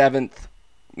 7th,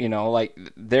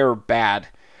 they're bad.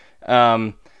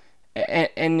 And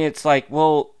it's like,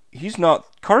 well,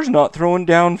 Carr's not throwing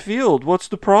downfield. What's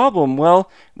the problem?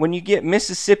 Well, when you get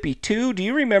Mississippi 2, do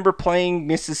you remember playing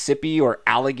Mississippi or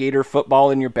alligator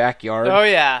football in your backyard? Oh,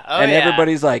 yeah.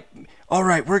 Everybody's like, all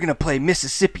right, we're going to play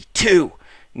Mississippi 2.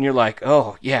 And you're like,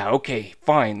 oh, yeah, okay,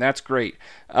 fine, that's great.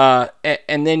 And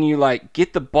then you,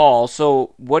 get the ball.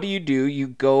 So what do?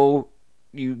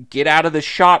 You get out of the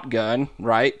shotgun,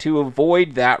 right, to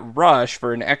avoid that rush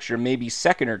for an extra maybe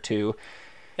second or two.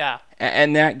 Yeah.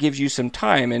 And that gives you some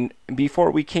time. And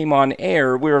before we came on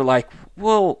air, we were like,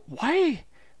 well, why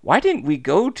didn't we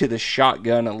go to the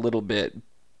shotgun a little bit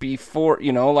before,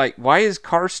 why is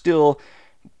Carr still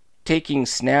taking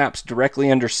snaps directly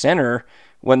under center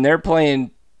when they're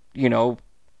playing, 2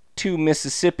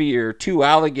 Mississippi or 2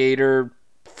 alligator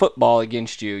football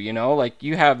against you,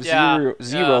 you have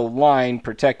zero line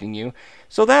protecting you.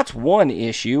 So that's one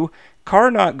issue.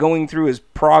 Carr not going through his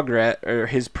progress or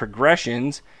his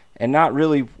progressions and not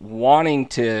really wanting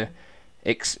to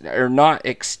or not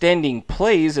extending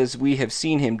plays as we have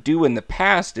seen him do in the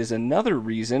past is another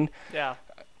reason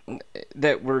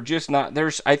that we're just not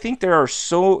I think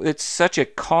it's such a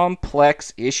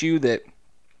complex issue that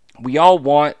we all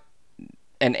want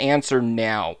an answer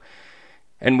now.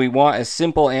 And we want a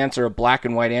simple answer, a black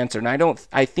and white answer. And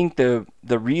I think the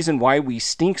reason why we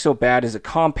stink so bad is a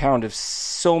compound of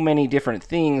so many different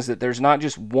things that there's not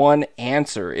just one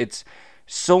answer. It's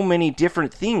so many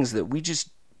different things that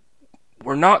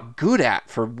we're not good at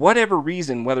for whatever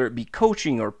reason, whether it be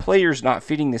coaching or players not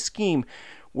fitting the scheme.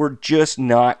 We're just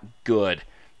not good.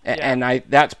 And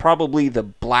that's probably the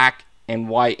black and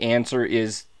white answer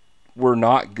is we're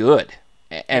not good.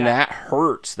 And that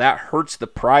hurts. That hurts the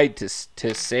pride to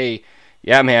say,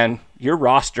 yeah, man, your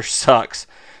roster sucks.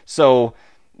 So,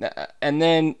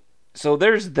 so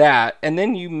there's that. And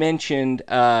then you mentioned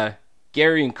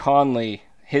Gary and Conley,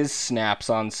 his snaps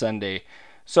on Sunday.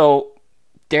 So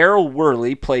Daryl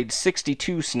Worley played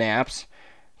 62 snaps.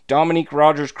 Dominique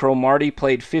Rodgers-Cromartie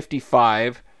played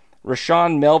 55.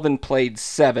 Rashawn Melvin played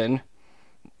 7.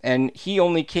 And he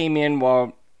only came in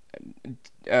while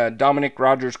Dominique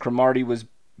Rodgers-Cromartie was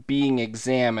being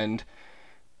examined.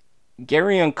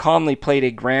 Garyon Conley played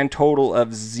a grand total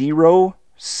of 0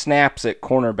 snaps at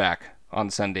cornerback on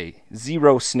Sunday.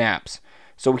 0 snaps.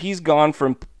 So he's gone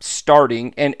from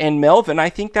starting, and Melvin, I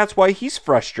think that's why he's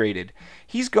frustrated.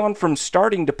 He's gone from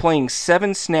starting to playing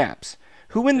 7 snaps.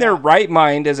 Who in their right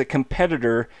mind as a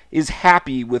competitor is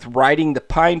happy with riding the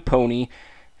pine pony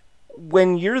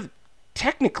when you're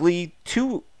technically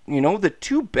the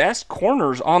two best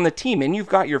corners on the team, and you've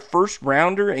got your first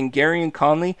rounder and Garyon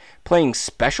Conley playing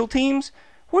special teams?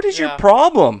 What is your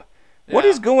problem? Yeah. What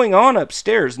is going on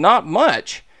upstairs? Not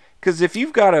much. Because if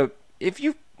you're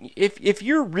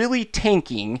really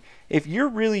tanking, if you're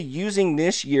really using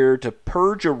this year to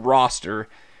purge a roster,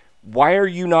 why are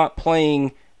you not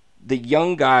playing the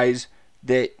young guys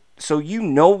so you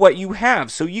know what you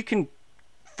have, so you can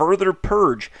further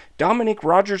purge? Dominique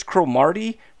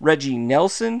Rodgers-Cromartie, Reggie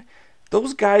Nelson,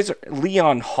 those guys,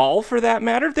 Leon Hall for that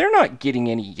matter, they're not getting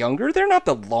any younger. They're not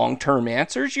the long-term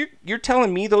answers. You're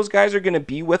telling me those guys are going to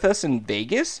be with us in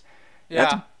Vegas?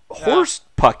 Yeah. That's horse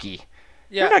pucky.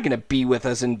 Yeah. They're not going to be with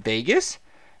us in Vegas.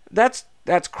 That's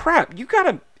crap.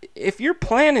 If your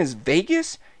plan is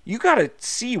Vegas, you got to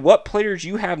see what players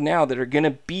you have now that are going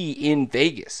to be in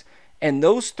Vegas. And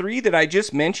those 3 that I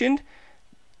just mentioned,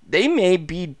 they may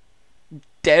be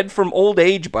dead from old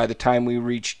age by the time we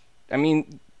reach. I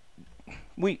mean,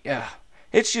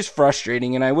 it's just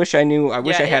frustrating, and I wish I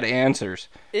had answers.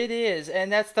 It is,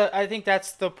 and I think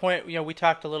that's the point. We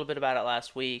talked a little bit about it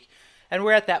last week, and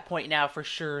we're at that point now for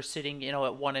sure, sitting at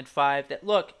 1-5. That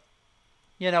look,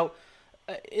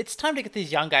 it's time to get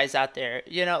these young guys out there.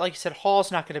 Like you said,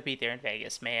 Hall's not going to be there in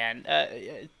Vegas, man.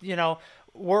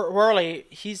 Worley,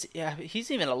 he's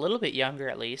even a little bit younger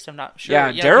at least. I'm not sure.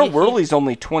 Yeah, Daryl Worley's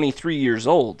only 23 years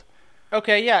old.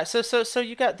 Okay, yeah. So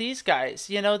you got these guys,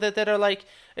 that are like,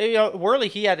 Worley.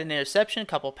 He had an interception, a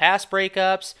couple pass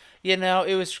breakups.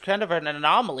 It was kind of an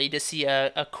anomaly to see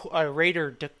a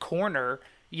Raider corner,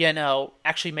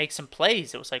 actually make some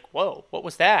plays. It was like, whoa, what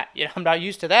was that? I'm not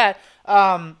used to that.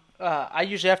 I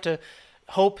usually have to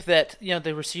hope that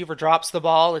the receiver drops the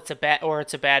ball, it's a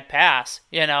bad pass,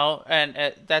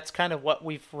 and that's kind of what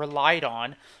we've relied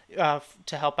on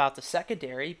to help out the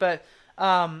secondary. But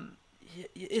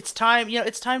it's time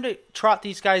to trot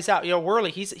these guys out.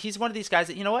 Worley, he's one of these guys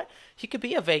that he could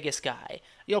be a Vegas guy.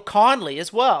 Conley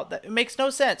as well. That makes no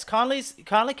sense. Conley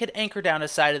could anchor down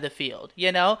his side of the field.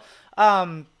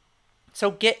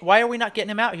 So why are we not getting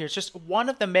him out here? It's just one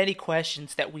of the many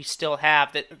questions that we still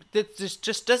have that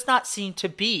just does not seem to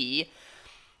be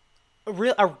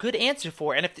a good answer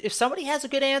for. And if somebody has a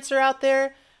good answer out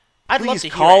there, I'd love to hear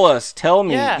it. Please call us. Tell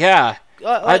me. Yeah.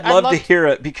 I'd love to hear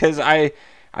it, because I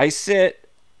sit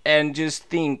and just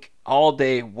think all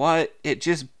day, it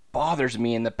just bothers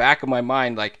me in the back of my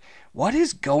mind, like, what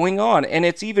is going on? And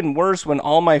it's even worse when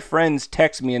all my friends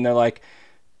text me and they're like,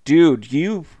 dude,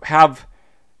 you have...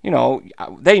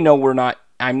 they know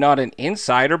I'm not an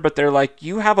insider, but they're like,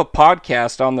 you have a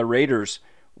podcast on the Raiders.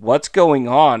 What's going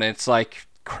on? And it's like,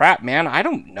 crap, man, I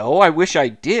don't know. I wish I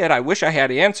did. I wish I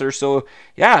had answers. So,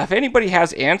 yeah, if anybody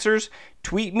has answers,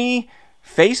 tweet me,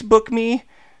 Facebook me,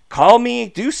 call me,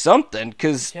 do something,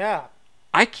 because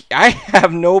I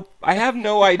have no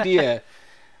idea.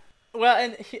 Well,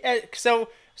 and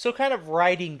so kind of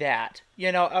riding that,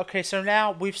 okay, so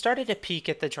now we've started to peek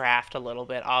at the draft a little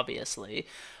bit, obviously.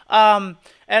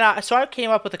 So I came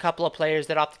up with a couple of players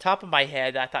that off the top of my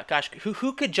head, I thought, gosh,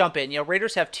 who could jump in?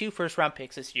 Raiders have 2 first-round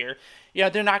picks this year.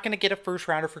 They're not going to get a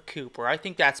first-rounder for Cooper. I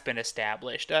think that's been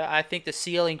established. I think the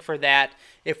ceiling for that,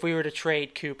 if we were to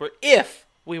trade Cooper,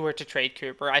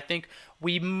 I think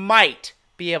we might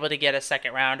be able to get a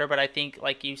second-rounder, but I think,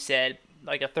 like you said,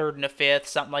 like a 3rd and a 5th,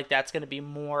 something like that's going to be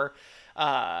more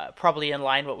probably in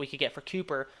line what we could get for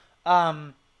Cooper.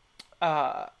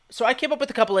 So I came up with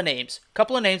a couple of names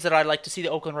that I'd like to see the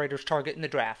Oakland Raiders target in the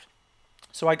draft.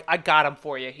 So I got them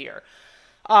for you here.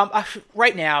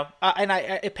 Right now,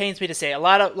 it pains me to say, a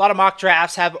lot of mock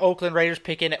drafts have Oakland Raiders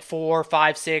picking at 4,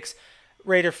 5, 6.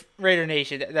 Raider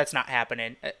Nation, that's not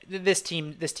happening. This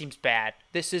team's bad.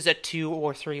 This is a 2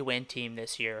 or 3 win team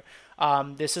this year.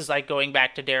 This is like going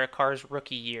back to Derek Carr's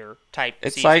rookie year type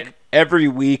It's season. like every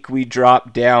week we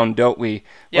drop down, don't we?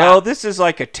 Yeah. Well, this is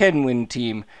like a 10-win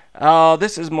team. Oh,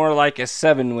 this is more like a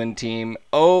 7-win team.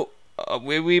 Oh,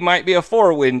 we might be a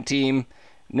 4-win team.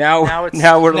 Now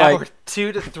we're like we're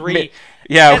 2 to 3.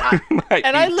 Yeah,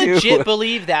 and I legit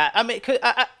believe that. I mean,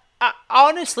 I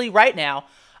honestly, right now,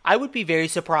 I would be very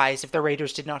surprised if the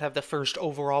Raiders did not have the first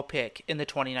overall pick in the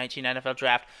 2019 NFL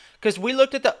Draft, because we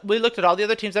looked at all the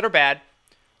other teams that are bad.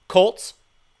 Colts,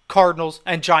 Cardinals,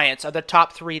 and Giants are the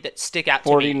top 3 that stick out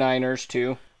to me. 49ers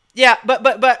too. Yeah,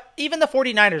 but even the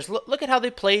 49ers, look at how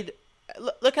they played.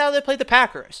 Look how they played the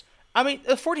Packers. I mean,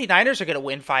 the 49ers are going to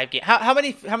win 5 games. How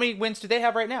many wins do they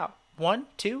have right now? 1,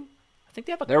 2? I think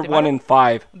they have. They're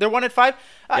 1-5. They're 1-5.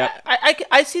 Yep.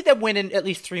 I see them winning at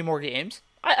least 3 more games.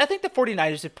 I think the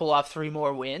 49ers would pull off 3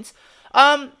 more wins.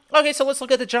 Okay, so let's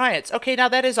look at the Giants. Okay, now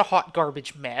that is a hot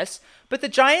garbage mess. But the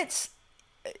Giants,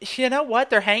 you know what?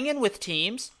 They're hanging with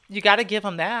teams. You got to give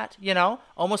them that.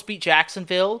 Almost beat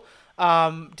Jacksonville.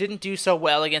 Didn't do so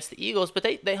well against the Eagles, but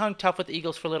they hung tough with the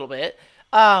Eagles for a little bit.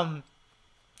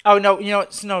 Oh,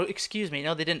 no, excuse me.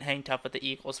 No, they didn't hang tough with the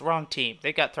Eagles. Wrong team.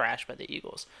 They got thrashed by the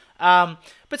Eagles.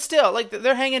 But still, like,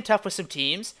 they're hanging tough with some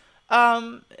teams.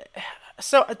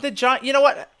 So you know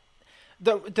what?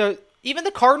 Even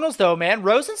the Cardinals, though, man,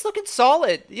 Rosen's looking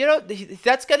solid.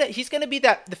 He's gonna be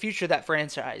the future of that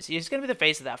franchise. He's gonna be the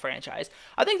face of that franchise.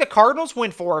 I think the Cardinals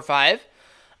win 4 or 5.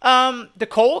 The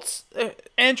Colts,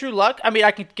 Andrew Luck. I mean,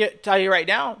 I can tell you right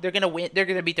now, they're gonna win. They're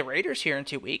gonna beat the Raiders here in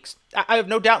 2 weeks. I have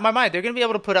no doubt in my mind they're gonna be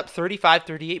able to put up 35,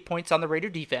 38 points on the Raider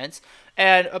defense,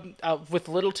 and with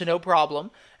little to no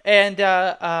problem. And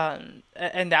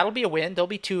that'll be a win. They'll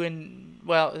be 2 and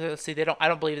let's see. I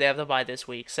don't believe they have the bye this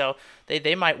week, so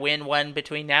they might win one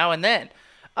between now and then.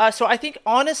 So I think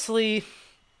honestly,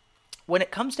 when it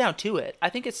comes down to it, I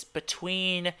think it's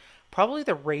between probably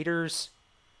the Raiders.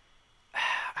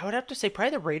 I would have to say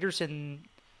probably the Raiders and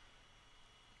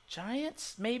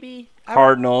Giants, maybe.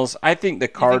 Cardinals. I think the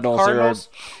Cardinals are.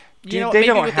 Dude, they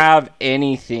don't have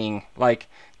anything. Like,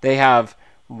 they have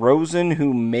Rosen,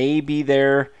 who may be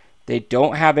there. They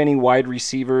don't have any wide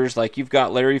receivers. Like, you've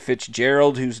got Larry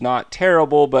Fitzgerald, who's not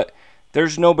terrible, but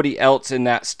there's nobody else in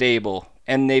that stable.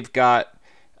 And they've got,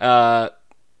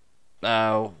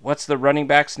 what's the running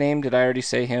back's name? Did I already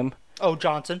say him? Oh,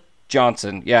 Johnson.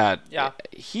 Yeah.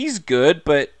 He's good,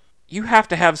 but you have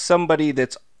to have somebody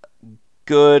that's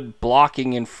good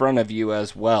blocking in front of you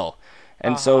as well.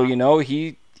 And so,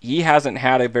 he hasn't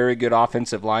had a very good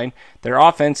offensive line. Their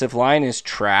offensive line is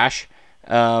trash.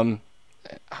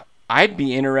 I'd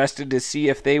be interested to see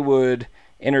if they would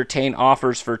entertain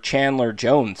offers for Chandler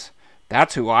Jones.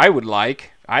 That's who I would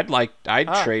like. I'd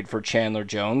trade for Chandler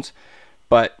Jones.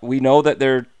 But we know that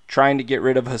they're trying to get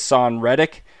rid of Hassan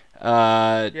Reddick.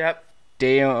 Yep.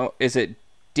 Is it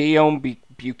Deone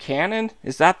Buchanan?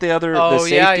 Is that the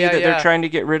safety that they're trying to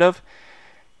get rid of?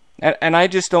 And I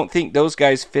just don't think those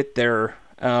guys fit their.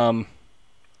 I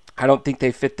don't think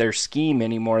they fit their scheme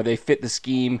anymore. They fit the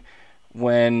scheme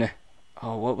when.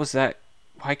 Oh, what was that?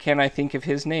 Why can't I think of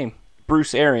his name?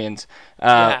 Bruce Arians.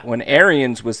 When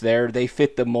Arians was there, they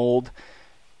fit the mold.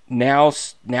 Now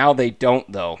they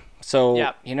don't, though.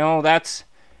 So that's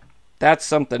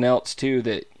something else too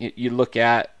that you look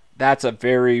at. That's a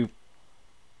very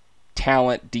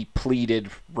talent depleted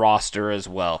roster as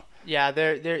well. Yeah,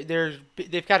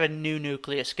 they've got a new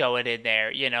nucleus going in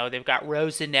there. They've got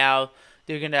Rosen now.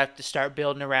 They're gonna have to start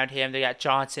building around him. They got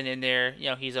Johnson in there.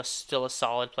 He's still a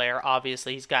solid player.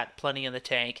 Obviously, he's got plenty in the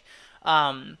tank.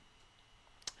 So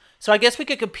I guess we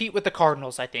could compete with the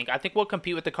Cardinals. I think we'll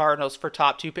compete with the Cardinals for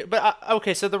top 2 pick. But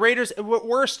okay, so the Raiders at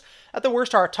the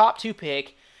worst are a top 2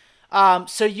 pick.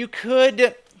 So you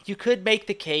could make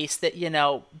the case that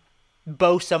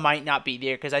Bosa might not be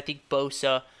there, because I think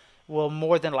Bosa will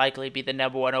more than likely be the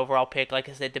number 1 overall pick. Like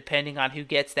I said, depending on who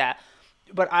gets that.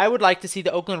 But I would like to see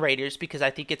the Oakland Raiders, because I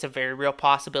think it's a very real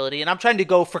possibility. And I'm trying to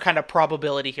go for kind of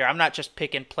probability here. I'm not just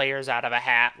picking players out of a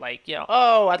hat. Like,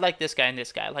 I'd like this guy and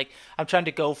this guy. Like, I'm trying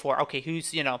to go for, okay,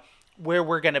 who's, where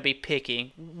we're going to be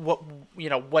picking,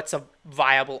 what's a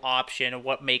viable option and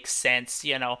what makes sense,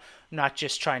 not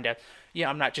just trying to,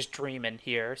 I'm not just dreaming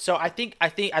here. So I think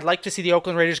I'd like to see the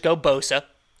Oakland Raiders go Bosa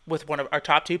with one of our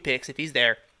top 2 picks if he's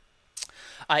there.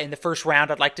 In the first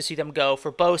round, I'd like to see them go for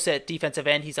Bosa at defensive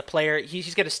end. He's a player.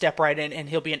 He's going to step right in, and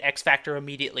he'll be an X factor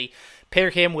immediately. Pair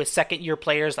him with second-year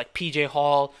players like P.J.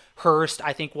 Hall, Hurst.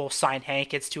 I think we'll sign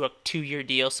Hankins to a 2-year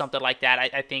deal, something like that.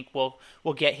 I think we'll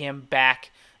get him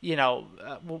back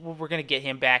we're going to get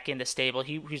him back into stable.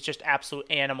 He's just absolute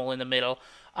animal in the middle.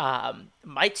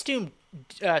 Might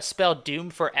spell doom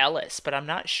for Ellis, but I'm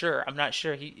not sure.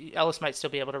 Ellis might still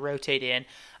be able to rotate in.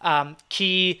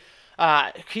 Key,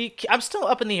 I'm still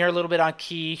up in the air a little bit on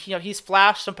Key. He's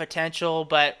flashed some potential,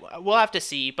 but we'll have to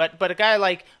see. But a guy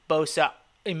like Bosa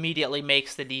immediately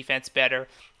makes the defense better.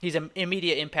 He's an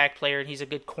immediate impact player, and he's a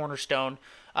good cornerstone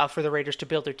for the Raiders to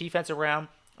build their defense around.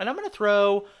 And I'm going to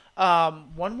throw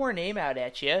one more name out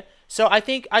at you. So I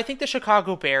think the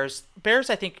Chicago Bears,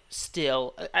 I think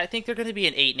they're going to be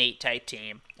an 8-8 type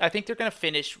team. I think they're going to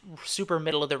finish super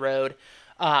middle of the road.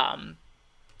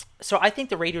 So I think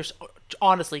the Raiders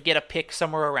honestly get a pick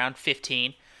somewhere around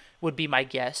 15 would be my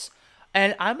guess.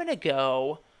 And I'm going to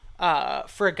go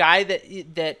for a guy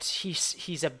that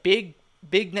he's a big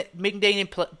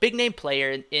name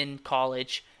player in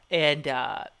college, and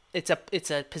it's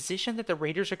a position that the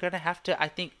Raiders are going to have to, I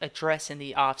think, address in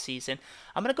the offseason.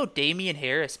 I'm going to go Damian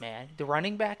Harris, man, the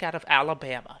running back out of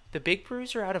Alabama, the big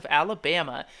bruiser out of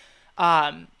Alabama.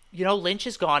 Lynch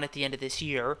is gone at the end of this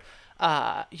year.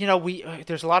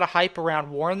 There's a lot of hype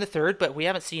around Warren the Third, but we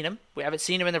haven't seen him. We haven't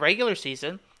seen him in the regular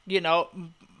season.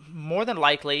 More than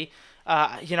likely,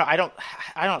 I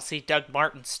don't see Doug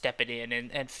Martin stepping in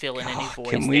and filling any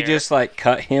voids. Can we just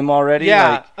cut him already?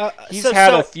 Yeah, he's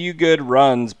had a few good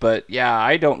runs, but yeah,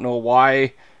 I don't know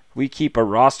why we keep a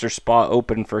roster spot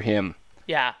open for him.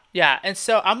 Yeah, and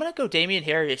so I'm gonna go Damian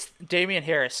Harris.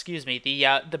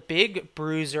 The big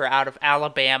bruiser out of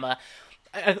Alabama,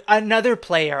 another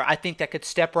player I think that could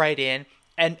step right in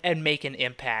and make an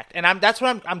impact. And that's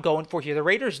what I'm going for here. The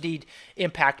Raiders need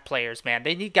impact players, man.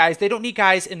 They need guys. They don't need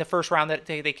guys in the first round that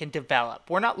they can develop.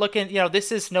 We're not looking,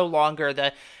 this is no longer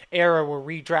the era where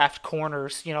we draft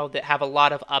corners, that have a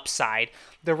lot of upside.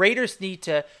 The Raiders need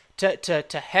to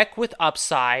heck with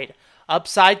upside.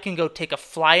 Upside can go take a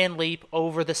flying leap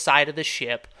over the side of the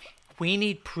ship. We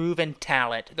need proven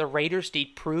talent. The Raiders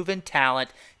need proven talent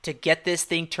to get this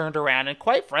thing turned around, and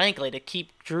quite frankly, to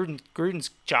keep Gruden's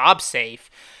job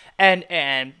safe.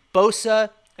 And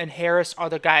Bosa and Harris are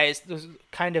the guys,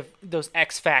 those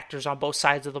X factors on both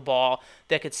sides of the ball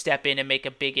that could step in and make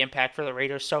a big impact for the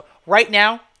Raiders. So right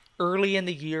now, early in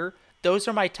the year, those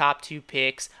are my top two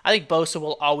picks. I think Bosa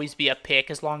will always be a pick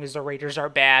as long as the Raiders are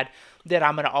bad. That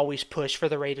I'm going to always push for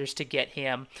the Raiders to get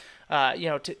him.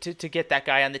 To get that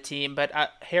guy on the team. But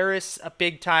Harris, a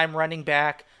big-time running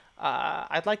back,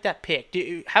 I'd like that pick.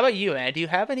 How about you, man? Do you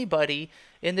have anybody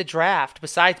in the draft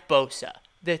besides Bosa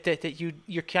that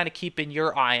you're kind of keeping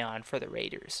your eye on for the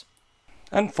Raiders?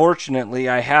 Unfortunately,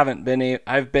 I haven't been.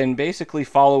 I've been basically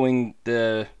following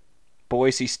the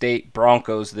Boise State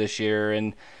Broncos this year,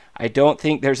 and I don't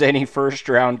think there's any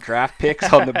first-round draft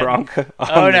picks on the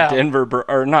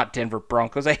not Denver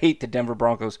Broncos. I hate the Denver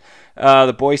Broncos.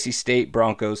 The Boise State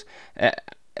Broncos,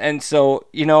 and so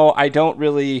I don't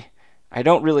really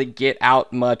get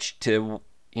out much to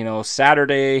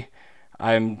Saturday.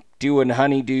 I'm doing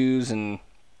honeydews and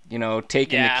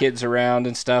taking the kids around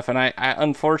and stuff, and I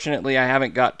unfortunately I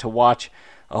haven't got to watch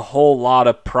a whole lot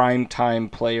of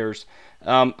primetime players.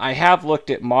 I have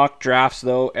looked at mock drafts,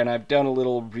 though, and I've done a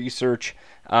little research.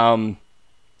 Clelin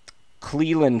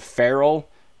Ferrell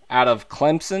out of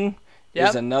Clemson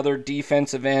is another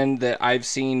defensive end that I've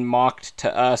seen mocked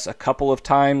to us a couple of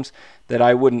times that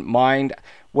I wouldn't mind.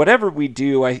 Whatever we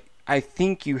do, I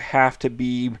think you have to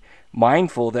be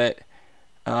mindful that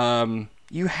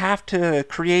you have to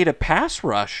create a pass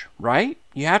rush, right?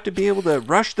 You have to be able to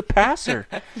rush the passer.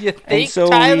 You think,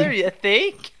 Tyler? You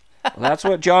think? Well, that's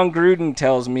what John Gruden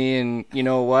tells me, and you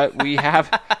know what? We are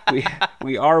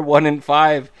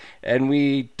 1-5, and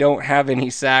we don't have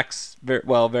any sacks.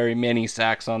 Very many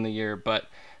sacks on the year, but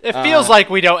it feels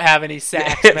like we don't have any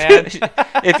sacks, man.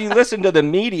 If you listen to the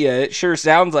media, it sure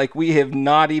sounds like we have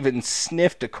not even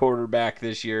sniffed a quarterback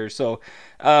this year. So,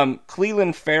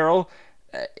 Clelin Ferrell,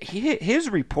 his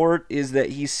report is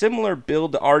that he's similar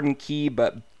build to Arden Key,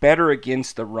 but better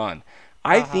against the run.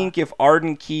 I think if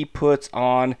Arden Key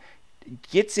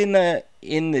gets in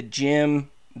the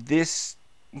gym this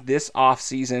off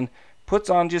season, puts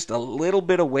on just a little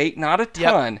bit of weight, not a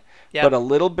ton, but a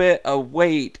little bit of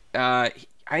weight,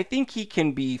 I think he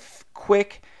can be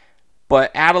quick, but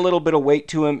add a little bit of weight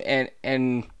to him,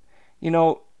 and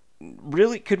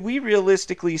really, could we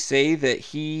realistically say that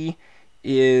he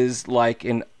is like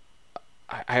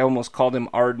I almost called him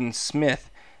Arden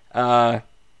Smith.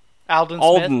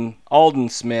 Alden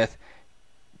Smith.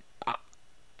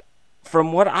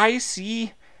 From what I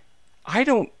see,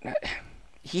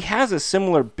 he has a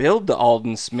similar build to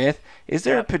Alden Smith. Is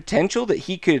there a potential that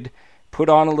he could put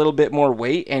on a little bit more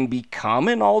weight and become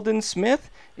an Alden Smith?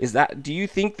 Do you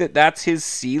think that that's his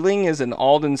ceiling, as an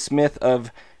Aldon Smith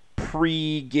of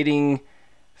pre-getting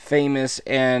famous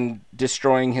and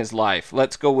destroying his life?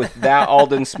 Let's go with that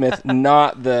Aldon Smith,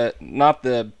 not the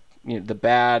the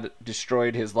bad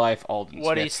destroyed his life Aldon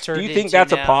What Smith. he's turned Do you think into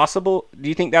that's now. possible? Do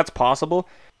you think that's possible?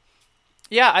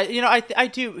 Yeah, I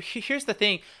do. Here's the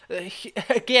thing.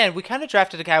 Again, we kind of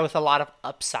drafted a guy with a lot of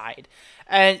upside.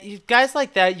 And guys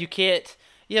like that, you can't,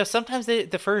 sometimes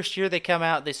the first year they come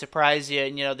out, they surprise you,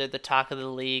 and, they're the talk of the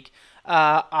league.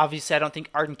 Obviously, I don't think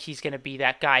Arden Key's going to be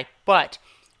that guy, but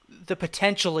the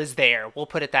potential is there. We'll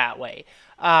put it that way.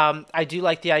 I do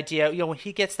like the idea, when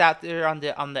he gets out there on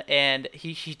the end,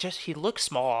 he looks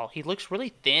small. He looks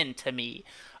really thin to me.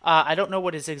 I don't know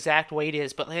what his exact weight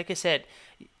is, but like I said,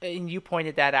 and you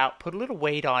pointed that out, put a little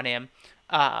weight on him.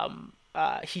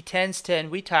 He tends to, and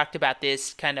we talked about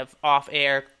this kind of off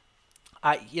air,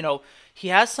 he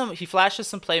flashes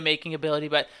some playmaking ability,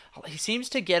 but he seems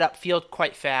to get upfield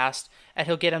quite fast, and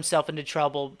he'll get himself into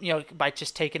trouble, by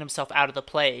just taking himself out of the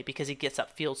play because he gets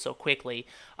upfield so quickly.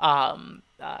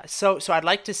 So I'd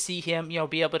like to see him,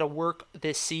 be able to work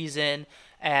this season,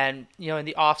 and in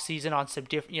the off season on some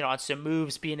different, on some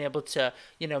moves, being able to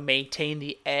maintain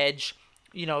the edge,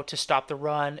 to stop the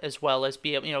run, as well as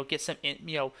be able, get some,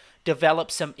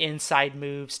 develop some inside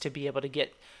moves to be able to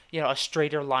get a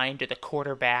straighter line to the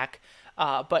quarterback.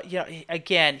 But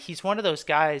again, he's one of those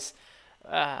guys.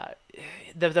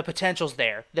 The potential's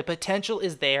there. The potential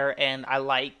is there, and I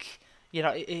like.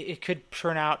 It could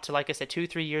turn out to, like I said,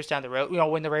 2-3 years down the road.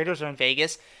 When the Raiders are in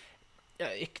Vegas.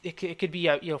 It could be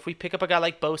if we pick up a guy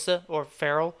like Bosa or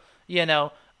Farrell,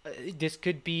 this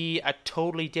could be a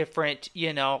totally different,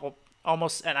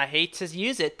 almost, and I hate to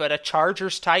use it, but a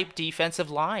Chargers type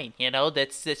defensive line,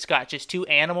 that's got just two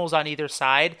animals on either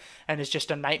side and is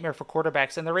just a nightmare for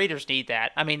quarterbacks, and the Raiders need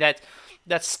that. I mean, that's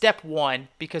step one,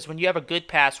 because when you have a good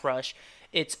pass rush,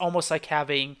 it's almost like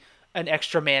having an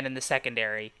extra man in the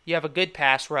secondary. You have a good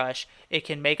pass rush, it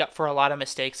can make up for a lot of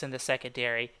mistakes in the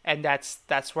secondary, and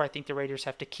that's where I think the Raiders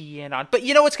have to key in on. But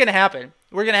you know what's going to happen?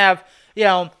 We're going to have,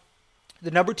 the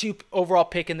number 2 overall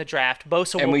pick in the draft.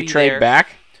 Bosa will be there. And we trade back?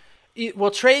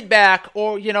 We'll trade back,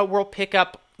 or, we'll pick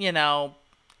up,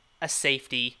 a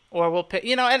safety, or we'll pick,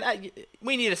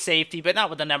 we need a safety, but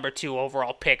not with the number 2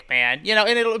 overall pick, man,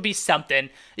 and it'll be something.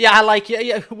 Yeah, I like,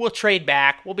 we'll trade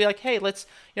back. We'll be like, hey, let's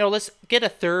get a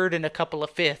third and a couple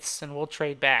of fifths, and we'll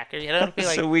trade back. It'll be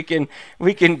like, so we can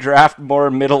draft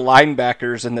more middle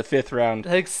linebackers in the 5th round.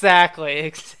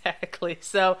 Exactly.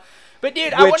 So, but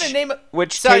dude, I want to name it.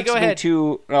 Sorry, go ahead.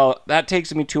 That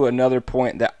takes me to another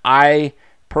point that I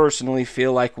personally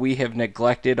feel like we have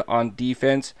neglected on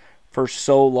defense for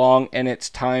so long, and it's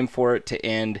time for it to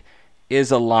end, is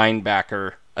a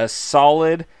linebacker. A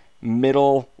solid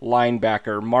middle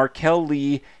linebacker. Markel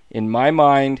Lee, in my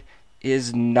mind,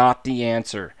 is not the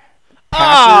answer.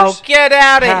 Get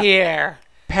out of here.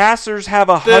 Passers have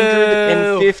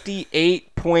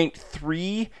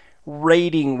 158.3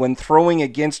 rating when throwing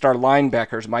against our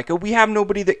linebackers, Micah. We have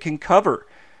nobody that can cover.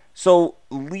 So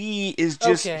Lee is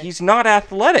just, he's not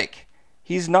athletic.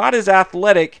 He's not as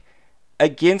athletic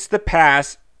against the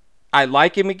pass. I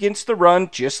like him against the run,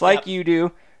 just like you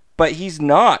do, but he's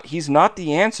not. He's not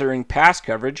the answer in pass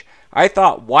coverage. I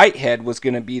thought Whitehead was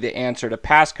going to be the answer to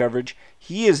pass coverage.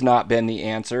 He has not been the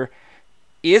answer.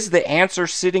 Is the answer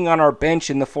sitting on our bench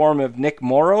in the form of Nick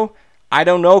Morrow? I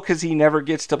don't know, because he never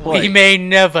gets to play. We may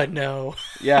never know.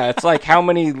 Yeah, it's like, how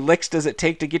many licks does it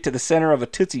take to get to the center of a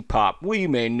Tootsie Pop? We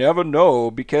may never know,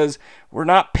 because we're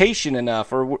not patient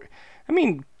enough.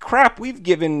 Crap, we've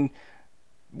given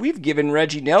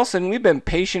Reggie Nelson, we've been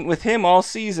patient with him all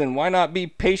season. Why not be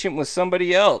patient with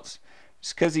somebody else?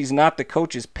 Just because he's not the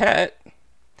coach's pet.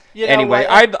 Anyway,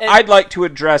 I'd like to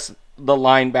address the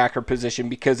linebacker position,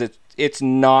 because it's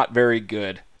not very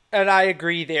good. And I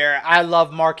agree there. I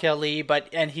love Markel Lee,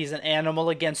 and he's an animal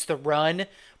against the run.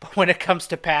 But when it comes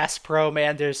to pass pro,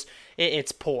 man,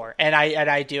 it's poor. And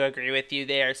I do agree with you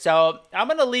there. So I'm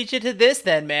going to lead you to this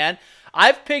then, man.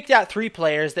 I've picked out 3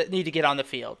 players that need to get on the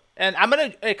field. And I'm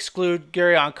going to exclude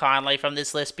Garyon Conley from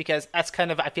this list, because that's kind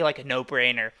of, I feel like, a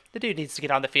no-brainer. The dude needs to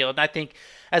get on the field. And I think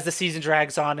as the season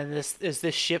drags on and as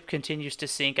this ship continues to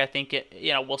sink, I think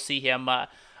we'll see him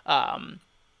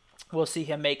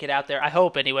make it out there. I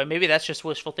hope, anyway. Maybe that's just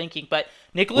wishful thinking. But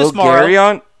Nicholas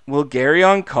Morrow. Will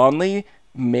Garyon Conley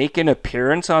make an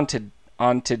appearance on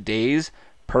today's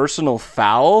personal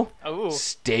foul? Ooh.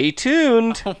 Stay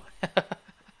tuned.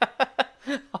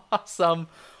 Awesome.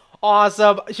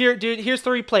 Here's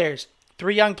 3 players.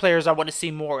 3 young players I want to see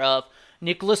more of.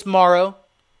 Nicholas Morrow,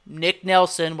 Nick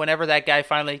Nelson, whenever that guy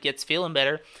finally gets feeling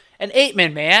better, and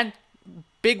Aitman, man.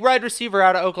 big wide receiver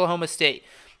out of Oklahoma State.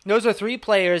 Those are 3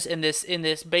 players in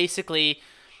this basically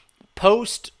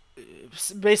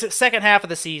basic second half of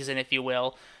the season, if you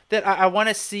will, that I want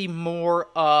to see more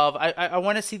of. I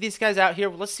want to see these guys out here.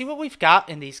 Let's see what we've got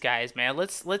in these guys, man.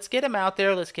 Let's get them out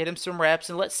there. Let's get them some reps,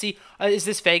 and let's see, is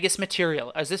this Vegas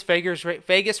material? Is this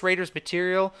Vegas Raiders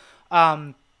material?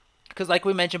 Because like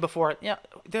we mentioned before, there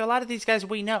are a lot of these guys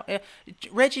we know.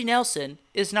 Reggie Nelson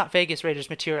is not Vegas Raiders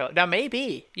material. Now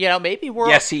maybe we're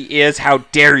yes, he is. How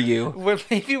dare you?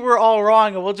 Maybe we're all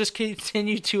wrong, and we'll just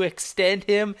continue to extend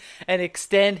him and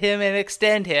extend him and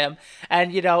extend him,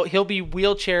 and he'll be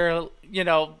wheelchair,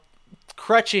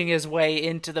 crutching his way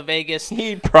into the Vegas.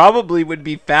 He probably would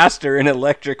be faster in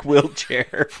electric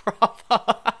wheelchair.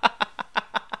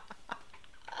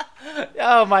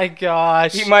 Oh my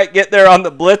gosh. He might get there on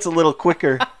the blitz a little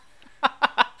quicker.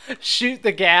 Shoot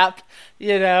the gap,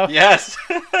 Yes.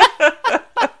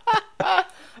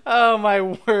 Oh my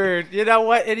word. You know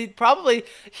what? And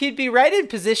he'd be right in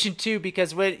position too,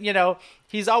 because when,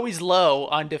 he's always low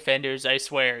on defenders, I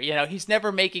swear. He's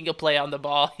never making a play on the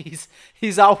ball.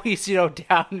 He's always,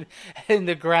 down in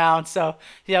the ground. So,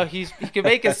 he can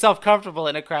make himself comfortable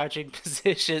in a crouching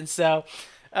position. So,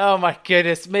 oh my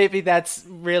goodness, maybe that's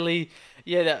really,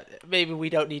 maybe we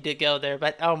don't need to go there,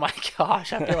 but oh my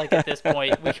gosh, I feel like at this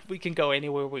point we can go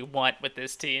anywhere we want with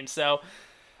this team. So,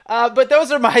 but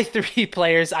those are my 3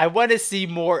 players I want to see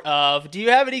more of. Do you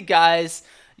have any guys,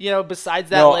 besides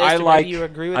that list? Maybe you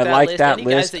agree with that list? That any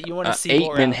list. Guys that you want to see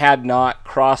more Aitman of? had not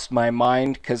crossed my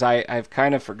mind because I've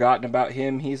kind of forgotten about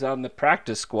him. He's on the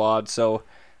practice squad, so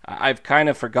I've kind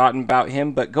of forgotten about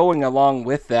him. But going along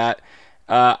with that,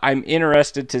 I'm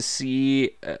interested to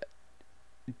see,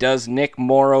 does Nick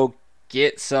Morrow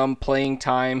get some playing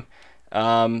time?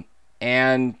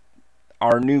 And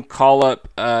our new call-up,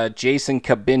 Jason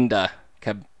Cabinda,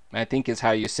 I think is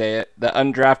how you say it, the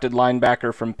undrafted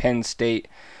linebacker from Penn State.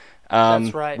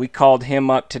 That's right. We called him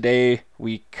up today.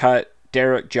 We cut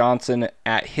Derek Johnson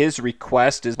at his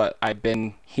request, is what I've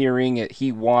been hearing.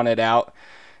 He wanted out.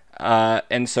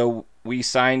 And so we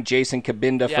signed Jason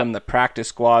Cabinda from the practice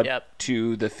squad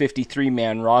to the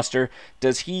 53-man roster.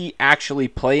 Does he actually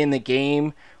play in the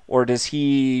game, or does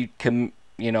he,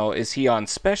 is he on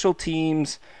special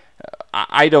teams?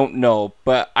 I don't know,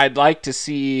 but I'd like to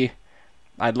see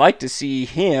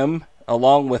him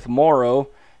along with Morrow.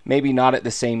 Maybe not at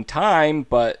the same time,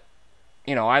 but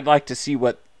I'd like to see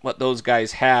what those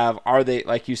guys have. Are they,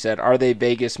 like you said, are they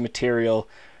Vegas material?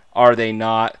 Are they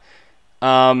not?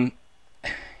 Can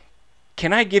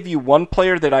I give you one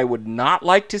player that I would not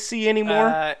like to see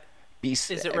anymore? Is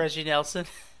it Reggie Nelson?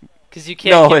 Because you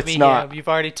can't give me not. him. You've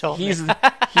already told me. He's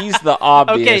the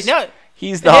obvious. Okay, no.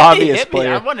 He's the obvious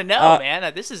player. I want to know,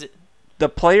 man. This is the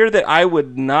player that I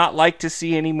would not like to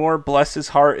see anymore, bless his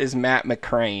heart, is Matt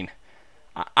McCrane.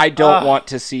 I don't want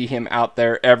to see him out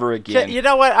there ever again. You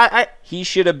know what? He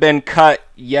should have been cut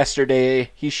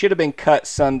yesterday. He should have been cut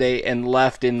Sunday and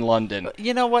left in London.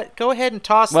 You know what? Go ahead and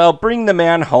toss. Well, bring the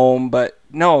man home, but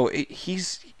no,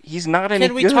 he's not any good.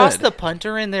 Can we toss the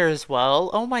punter in there as well?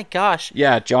 Oh my gosh.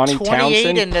 Yeah, Johnny 28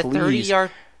 Townsend, and a please.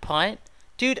 30-yard punt,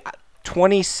 dude.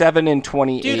 27 and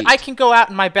 28. Dude, I can go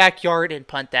out in my backyard and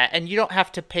punt that, and you don't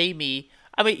have to pay me.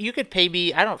 I mean, you could pay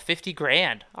me, I don't know,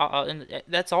 $50,000. And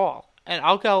that's all. And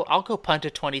I'll go punt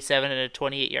a 27 and a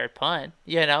 28-yard punt.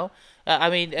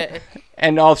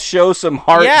 And I'll show some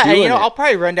heart. Yeah, doing it. I'll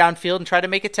probably run downfield and try to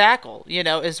make a tackle.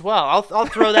 As well. I'll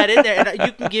throw that in there, and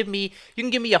you can give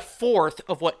me a fourth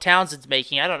of what Townsend's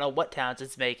making. I don't know what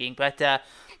Townsend's making, but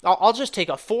I'll just take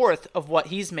a fourth of what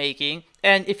he's making.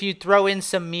 And if you throw in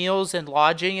some meals and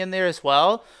lodging in there as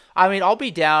well, I mean, I'll be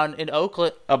down in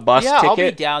Oakland. A bus ticket? I'll be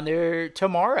down there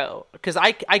tomorrow because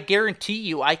I guarantee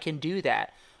you I can do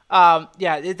that.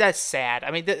 That's sad. I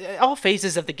mean, all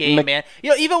phases of the game, man.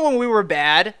 Even when we were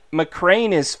bad.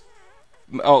 McCrane is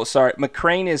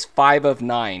 5 of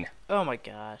 9. Oh my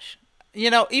gosh.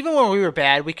 Even when we were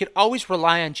bad, we could always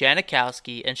rely on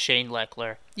Janikowski and Shane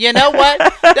Leckler. You know what?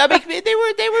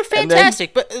 They were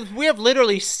fantastic, but we have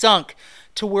literally sunk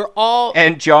to where all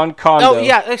and John Kondo. Oh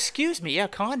yeah, excuse me. Yeah,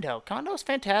 Kondo. Kondo's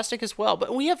fantastic as well,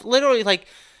 but we have literally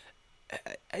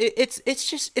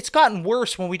it's gotten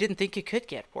worse when we didn't think it could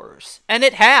get worse, and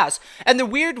it has. And the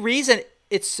reason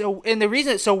it's so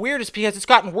weird is because it's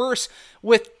gotten worse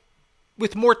with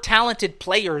more talented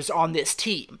players on this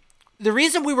team. The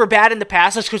reason we were bad in the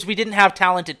past is because we didn't have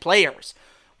talented players.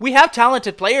 We have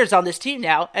talented players on this team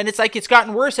now, and it's like it's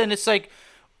gotten worse, and it's like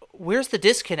where's the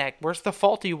disconnect? Where's the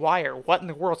faulty wire? What in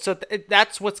the world? So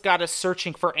that's what's got us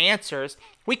searching for answers.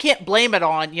 We can't blame it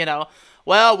on,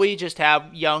 well, we just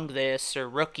have young this or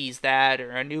rookies that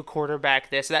or a new quarterback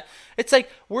this, that. It's like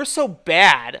we're so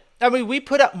bad. I mean, we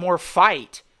put up more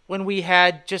fight when we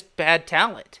had just bad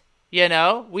talent. We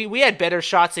had better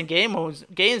shots in games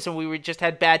when we just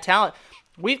had bad talent.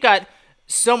 We've got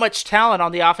so much talent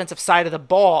on the offensive side of the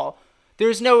ball.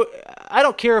 I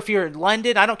don't care if you're in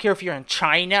London. I don't care if you're in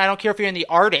China. I don't care if you're in the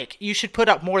Arctic. You should put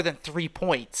up more than 3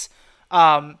 points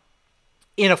in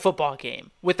a football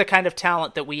game with the kind of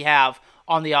talent that we have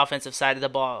on the offensive side of the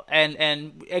ball.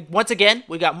 And once again,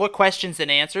 we got more questions than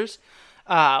answers.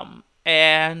 And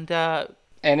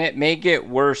it may get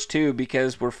worse, too,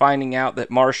 because we're finding out that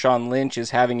Marshawn Lynch is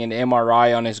having an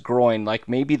MRI on his groin. Like,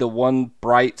 maybe the one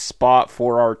bright spot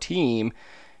for our team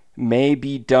may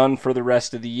be done for the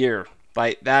rest of the year.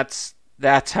 Like, that's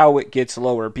how it gets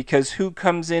lower. Because who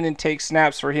comes in and takes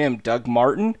snaps for him? Doug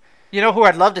Martin? You know who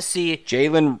I'd love to see?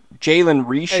 Jalen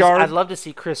Richard? I'd love to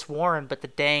see Chris Warren, but the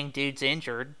dang dude's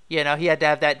injured. He had to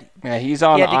have that. Yeah, he's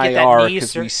on IR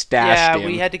because we stashed him. Yeah,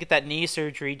 we had to get that knee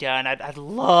surgery done. I'd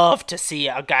love to see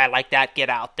a guy like that get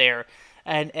out there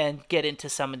and get into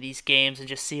some of these games and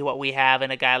just see what we have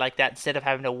in a guy like that instead of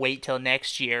having to wait till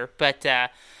next year. But,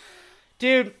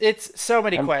 dude, it's so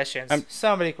many questions.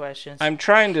 So many questions. I'm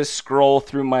trying to scroll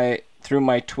through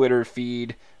my Twitter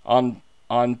feed on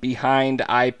Behind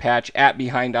Eye Patch, at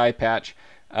Behind Eye Patch.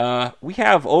 We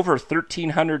have over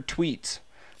 1,300 tweets.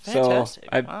 Fantastic.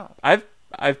 So Wow.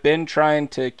 I've been trying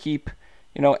to keep,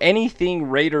 anything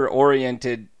Raider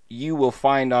oriented you will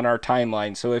find on our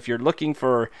timeline. So if you're looking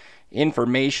for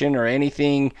information or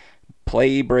anything,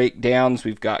 play breakdowns,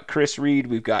 we've got Chris Reed,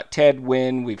 we've got Ted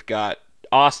Wynn, we've got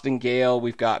Austin Gale,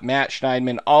 we've got Matt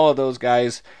Schneidman, all of those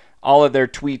guys, all of their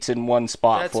tweets in one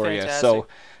spot. That's for fantastic. You. So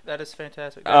that is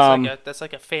fantastic. That's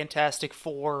like a Fantastic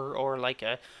Four or like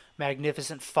a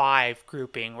Magnificent Five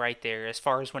grouping right there as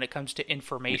far as when it comes to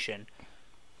information.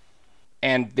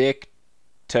 And Vic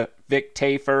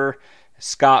Tafer,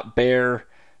 Scott Bear,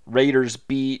 Raiders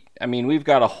Beat. I mean, we've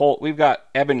got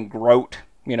Evan Grote,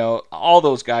 all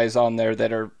those guys on there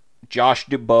that are Josh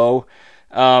Dubow.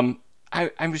 I'm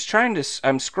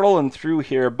scrolling through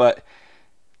here, but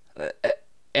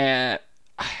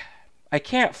I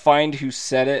can't find who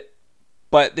said it,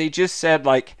 but they just said,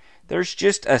 like, there's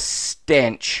just a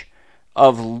stench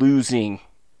of losing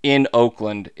in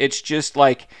Oakland. It's just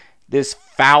like this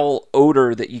foul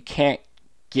odor that you can't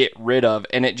get rid of,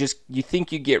 and you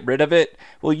think you get rid of it.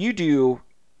 Well, you do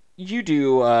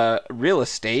real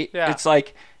estate. Yeah. It's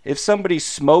like if somebody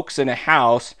smokes in a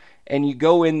house and you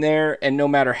go in there, and no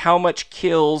matter how much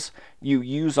kills you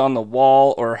use on the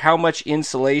wall or how much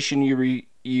insulation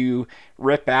you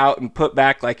rip out and put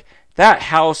back, like, that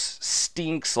house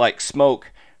stinks like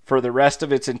smoke for the rest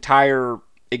of its entire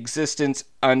existence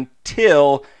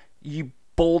until you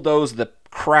bulldoze the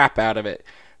crap out of it.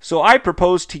 So I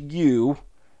propose to you,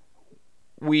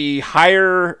 we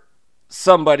hire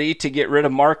somebody to get rid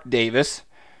of Mark Davis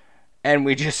and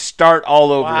we just start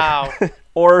all over. Wow.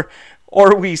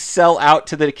 or we sell out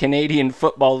to the Canadian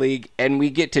Football League and we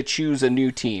get to choose a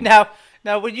new team.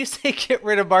 Now, when you say get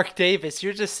rid of Mark Davis,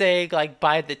 you're just saying, like,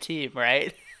 buy the team,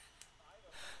 right?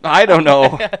 I don't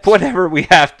know. Whatever we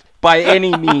have to, by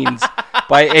any means.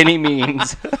 By any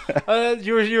means.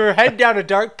 You were heading down a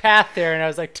dark path there, and I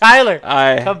was like, Tyler,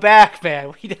 come back,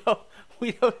 man. We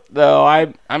don't. No,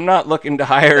 I'm not looking to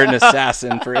hire an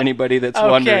assassin for anybody that's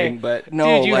wondering. But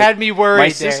no, dude, you had me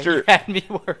worried. You had me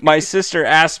worried. My sister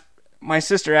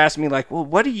asked me, like, well,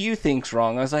 what do you think's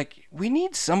wrong? I was like, we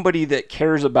need somebody that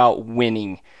cares about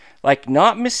winning, like,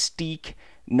 not mystique,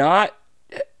 not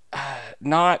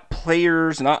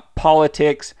players, not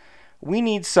politics. We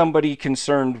need somebody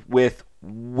concerned with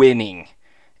winning.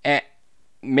 And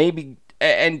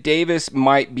Davis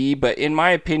might be, but in my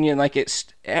opinion, like, it's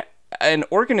an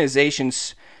organization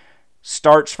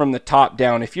starts from the top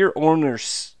down. If your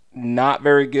owner's not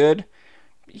very good,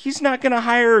 he's not going to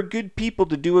hire good people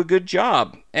to do a good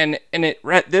job. And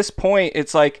at this point,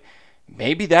 it's like,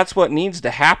 maybe that's what needs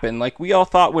to happen. Like, we all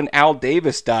thought when Al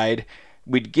Davis died,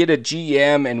 we'd get a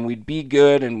GM and we'd be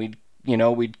good and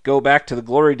we'd go back to the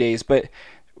glory days. But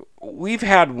we've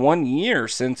had 1 year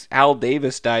since Al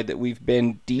Davis died that we've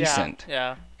been decent.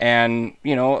 Yeah. And,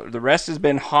 the rest has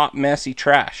been hot, messy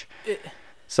trash.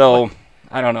 So,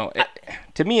 I don't know.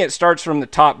 To me, it starts from the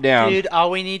top down. Dude, all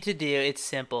we need to do, it's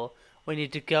simple. We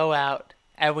need to go out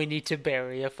and we need to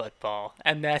bury a football,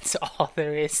 and that's all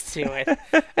there is to it.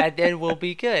 And then we'll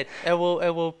be good, and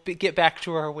we'll get back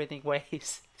to our winning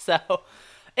ways. So,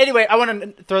 anyway, I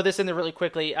want to throw this in there really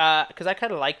quickly because I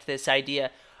kind of liked this idea.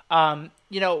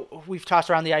 We've tossed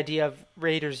around the idea of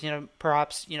Raiders,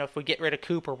 perhaps, if we get rid of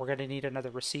Cooper, we're going to need another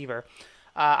receiver.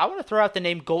 I want to throw out the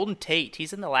name Golden Tate.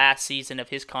 He's in the last season of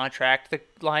his contract. The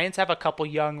Lions have a couple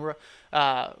young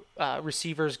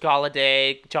receivers,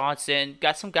 Galladay, Johnson.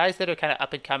 Got some guys that are kind of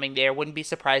up and coming there. Wouldn't be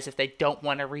surprised if they don't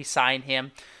want to re-sign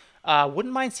him.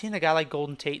 Wouldn't mind seeing a guy like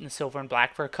Golden Tate in the silver and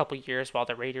black for a couple years while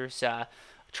the Raiders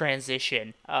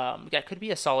transition. That could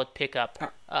be a solid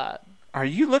pickup. Are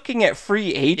you looking at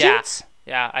free agents?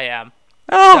 Yeah, I am.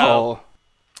 Oh.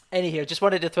 So, anywho, just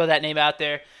wanted to throw that name out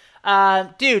there.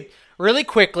 Dude, really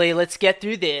quickly, let's get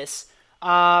through this.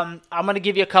 I'm going to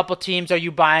give you a couple teams. Are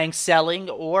you buying, selling,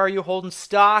 or are you holding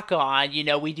stock on?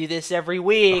 We do this every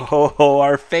week. Oh,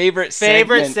 our favorite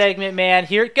segment, man.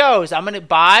 Here it goes. I'm going to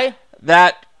buy.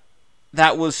 That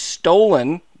was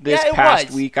stolen this past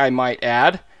week, I might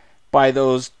add, by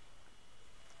those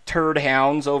turd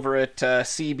hounds over at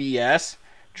CBS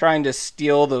trying to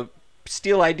steal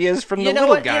ideas from the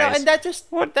little guys. And that just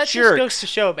goes to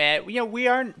show, man. We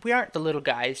aren't the little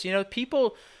guys.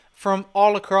 People from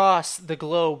all across the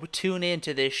globe tune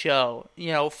into this show.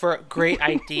 For great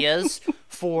ideas,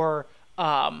 for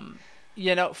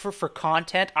for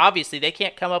content. Obviously, they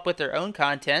can't come up with their own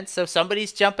content, so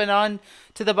somebody's jumping on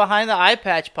to the Behind the Eye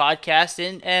Patch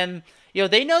podcast, and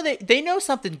they know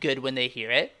something good when they hear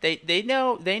it. They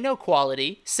know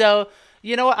quality. So.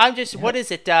 What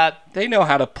is it? They know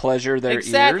how to pleasure their ears.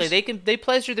 Exactly. They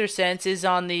pleasure their senses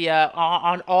on the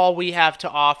on all we have to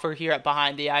offer here at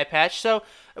Behind the Eye Patch. So,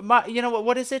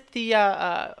 what is it?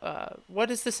 What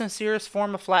is the sincerest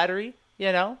form of flattery? See,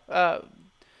 now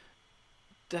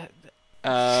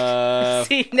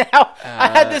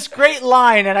I had this great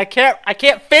line and I can't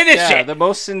finish it. Yeah, the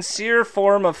most sincere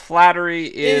form of flattery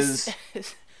is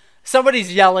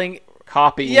somebody's yelling,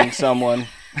 copying someone.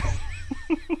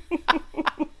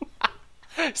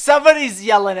 Somebody's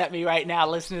yelling at me right now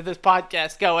listening to this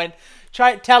podcast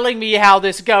telling me how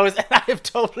this goes, and I have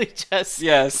totally just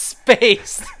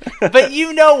spaced. But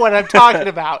you know what I'm talking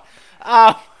about.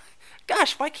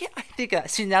 Gosh, why can't I think of that?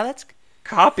 See, now that's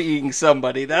copying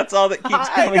somebody. That's all that keeps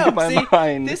coming to my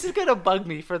mind. This is going to bug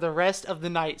me for the rest of the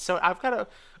night. So I've got a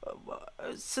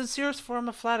sincerest form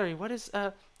of flattery. What is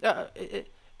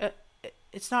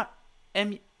it's not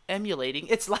emulating.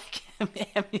 It's like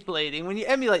emulating when you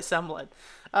emulate someone.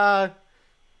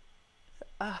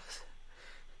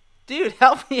 Dude,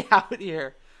 help me out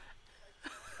here.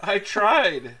 I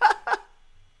tried.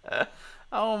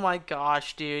 Oh my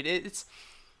gosh, dude. It's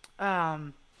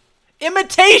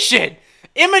imitation.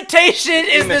 Imitation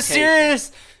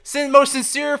is the most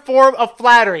sincere form of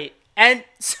flattery. And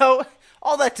so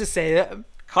all that to say,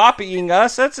 copying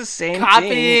us, that's the same thing.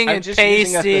 Copying and just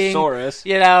pasting, using a thesaurus.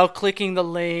 Clicking the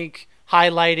link,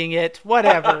 highlighting it,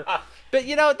 whatever. But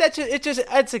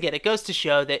it goes to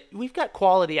show that we've got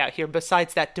quality out here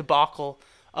besides that debacle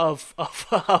of a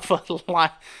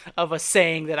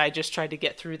saying that I just tried to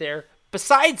get through there.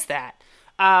 Besides that,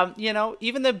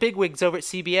 even the bigwigs over at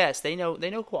CBS, they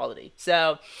know quality.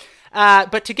 So,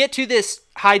 but to get to this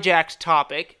hijacked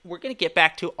topic, we're going to get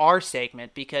back to our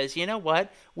segment because you know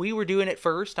what? We were doing it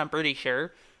first, I'm pretty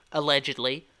sure,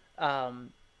 allegedly.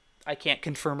 I can't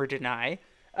confirm or deny.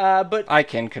 But I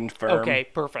can confirm. Okay,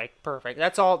 perfect.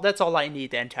 That's all I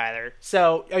need then, Tyler.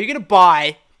 So, are you going to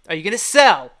buy, are you going to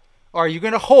sell, or are you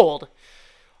going to hold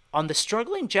on the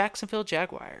struggling Jacksonville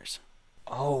Jaguars?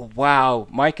 Oh, wow.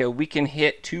 Micah, we can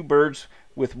hit two birds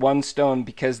with one stone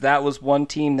because that was one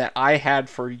team that I had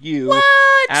for you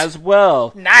as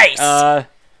well. Nice.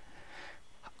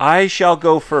 I shall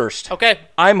go first. Okay.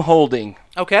 I'm holding.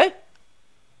 Okay.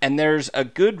 And there's a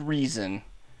good reason.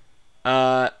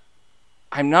 I'm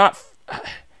not.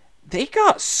 They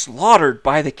got slaughtered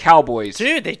by the Cowboys.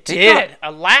 Dude, they did.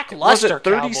 A lackluster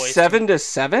Cowboys. Was it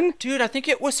 37-7? Dude, I think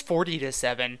it was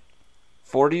 40-7.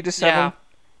 40-7? Yeah.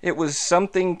 It was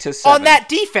something to 7. On that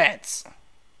defense.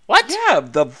 What? Yeah,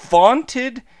 the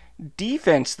vaunted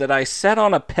defense that I set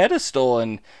on a pedestal,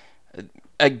 and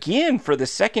again for the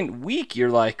second week,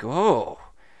 you're like, oh.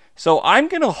 So I'm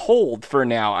gonna hold for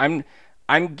now. I'm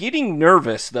getting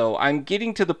nervous though. I'm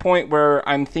getting to the point where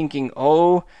I'm thinking,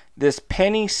 oh, this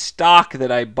penny stock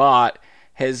that I bought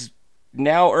has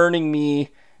now earning me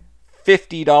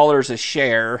 $50 a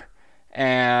share,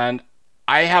 and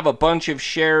I have a bunch of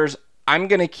shares. I'm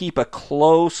going to keep a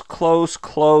close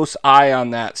eye on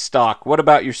that stock. What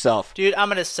about yourself? Dude, I'm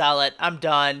going to sell it. I'm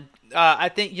done. I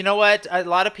think, you know what? A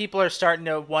lot of people are starting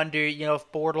to wonder, if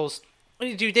Bortles...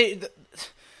 Dude,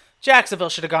 Jacksonville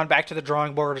should have gone back to the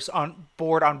drawing board on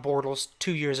Bortles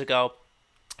 2 years ago.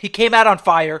 He came out on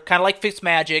fire, kind of like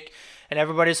Fitzmagic, and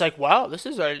everybody's like, "Wow, this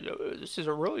is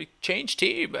a really changed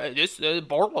team. This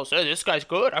Bortles, this guy's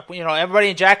good." Everybody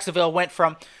in Jacksonville went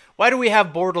from, "Why do we have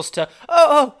Bortles?" to,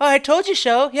 "Oh, I told you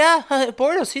so. Yeah,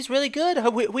 Bortles, he's really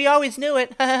good. We always knew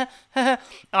it."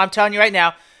 I'm telling you right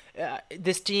now,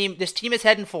 this team is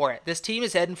heading for it. This team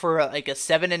is heading for like a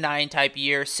 7-9 type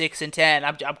year, 6-10.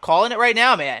 I'm calling it right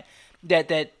now, man.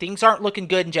 That things aren't looking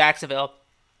good in Jacksonville,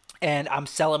 and I'm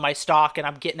selling my stock and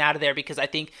I'm getting out of there because I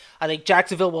think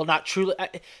Jacksonville will not truly.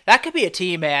 That could be a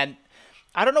team, man.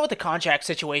 I don't know what the contract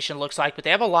situation looks like, but they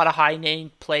have a lot of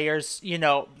high-name players.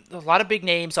 A lot of big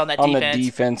names on that defense. On the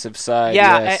defensive side,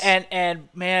 yeah, yes. and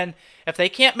man, if they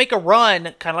can't make a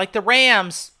run, kind of like the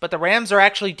Rams, but the Rams are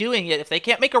actually doing it. If they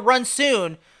can't make a run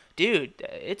soon, dude,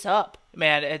 it's up,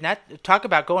 man. And that talk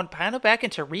about going kind of back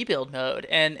into rebuild mode,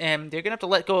 and they're gonna have to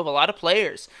let go of a lot of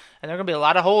players, and there are gonna be a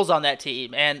lot of holes on that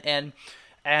team. And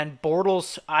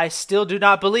Bortles, I still do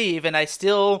not believe, and I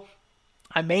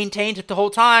maintained it the whole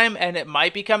time, and it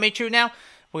might be coming true now.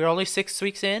 We're only 6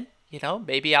 weeks in.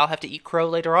 Maybe I'll have to eat crow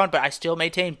later on, but I still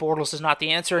maintain Bortles is not the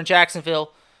answer in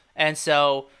Jacksonville, and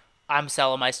so I'm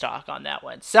selling my stock on that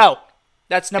one. So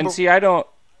that's number. And see,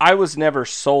 I was never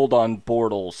sold on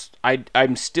Bortles.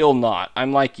 I'm still not.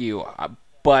 I'm like you,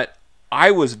 but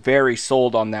I was very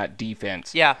sold on that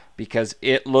defense. Yeah, because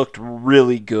it looked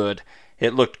really good.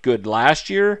 It looked good last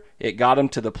year. It got them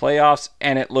to the playoffs,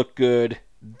 and it looked good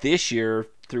this year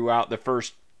throughout the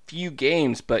first few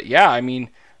games. But yeah, I mean,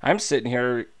 I'm sitting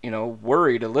here,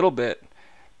 worried a little bit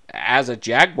as a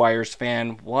Jaguars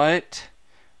fan. What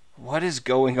is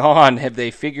going on? Have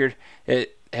they figured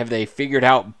it? Have they figured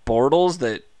out Bortles?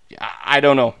 That I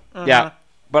don't know. Yeah,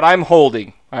 but I'm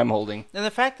holding. And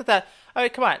the fact that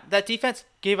come on, that defense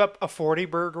gave up a 40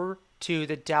 burger to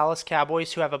the Dallas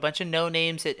Cowboys, who have a bunch of no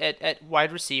names at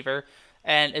wide receiver,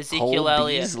 and Ezekiel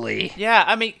Elliott. Beasley. Yeah,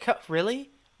 I mean, really,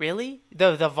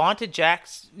 the vaunted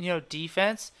Jacks,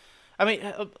 defense. I mean,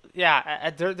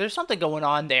 there's something going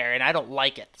on there, and I don't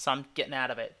like it, so I'm getting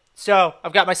out of it. So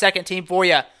I've got my second team for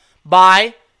you: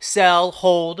 buy, sell,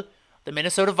 hold the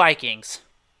Minnesota Vikings.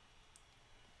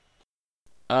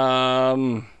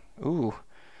 Ooh.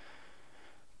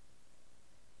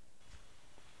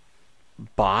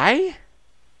 Buy?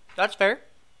 That's fair.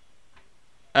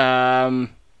 And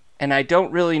I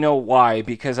don't really know why,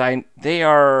 because they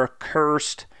are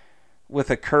cursed with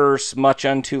a curse much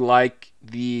unto like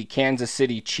the Kansas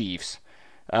City Chiefs.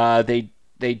 They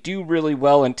do really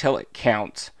well until it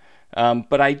counts.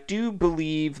 But I do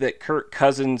believe that Kirk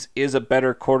Cousins is a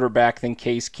better quarterback than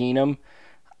Case Keenum.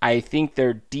 I think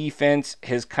their defense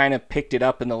has kind of picked it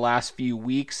up in the last few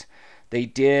weeks. They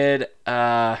did.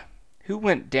 Who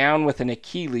went down with an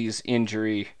Achilles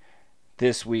injury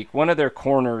this week? One of their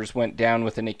corners went down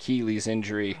with an Achilles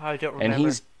injury. I don't remember.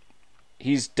 And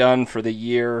he's done for the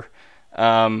year.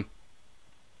 But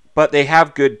they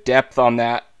have good depth on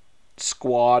that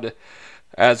squad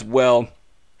as well.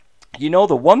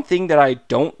 The one thing that I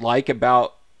don't like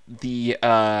about the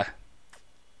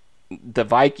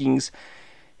Vikings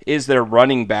is their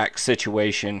running back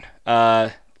situation.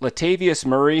 Latavius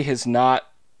Murray has not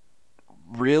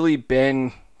really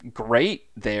been great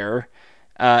there.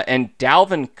 And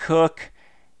Dalvin Cook,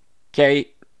 okay,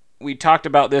 we talked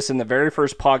about this in the very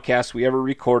first podcast we ever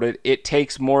recorded. It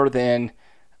takes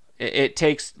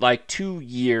like 2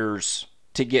 years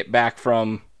to get back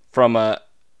from an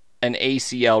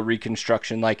ACL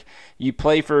reconstruction. Like, you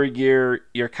play for a year,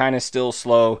 you're kind of still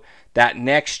slow. That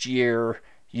next year,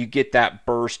 you get that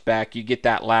burst back, you get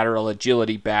that lateral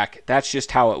agility back. That's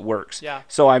just how it works. Yeah.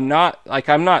 So I'm not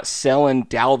selling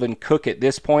Dalvin Cook at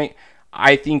this point.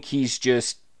 I think he's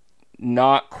just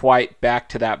not quite back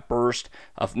to that burst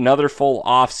of another full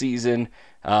offseason,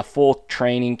 full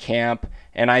training camp,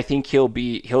 and I think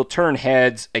he'll turn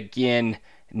heads again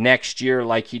next year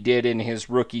like he did in his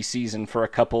rookie season for a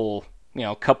couple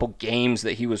games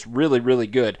that he was really, really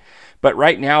good. But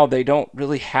right now they don't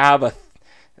really have a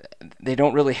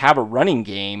running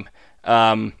game.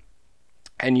 And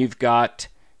you've got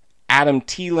Adam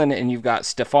Thielen and you've got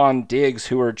Stephon Diggs,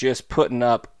 who are just putting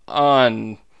up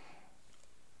awesome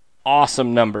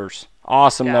numbers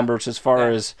as far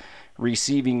as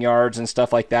receiving yards and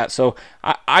stuff like that. So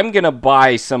I'm going to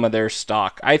buy some of their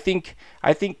stock. I think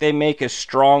they make a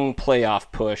strong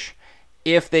playoff push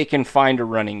if they can find a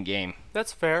running game.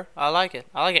 That's fair. I like it.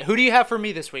 Who do you have for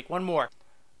me this week? One more.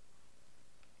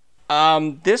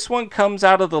 This one comes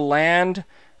out of the land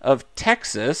of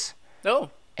Texas. Oh.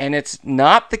 And it's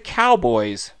not the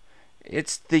Cowboys.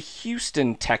 It's the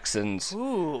Houston Texans.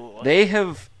 Ooh. They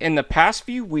have, in the past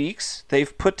few weeks,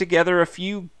 they've put together a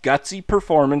few gutsy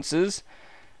performances.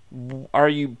 Are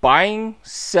you buying,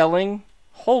 selling,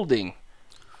 holding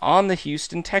on the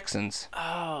Houston Texans.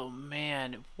 Oh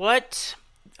man, what?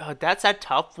 Oh, that's a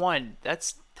tough one.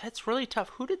 That's really tough.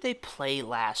 Who did they play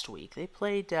last week? They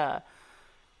played.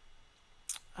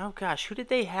 Oh gosh, who did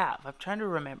they have? I'm trying to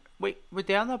remember. Wait, were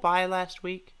they on the bye last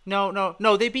week? No.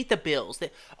 They beat the Bills.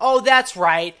 That's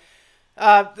right.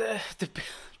 The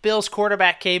Bills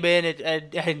quarterback came in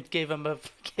and gave him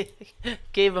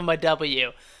a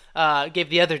W. Gave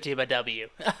the other team a W.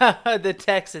 The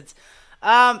Texans.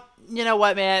 You know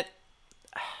what, man?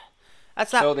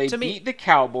 That's not. So they to beat me, the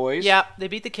Cowboys. Yeah, they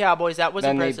beat the Cowboys. That was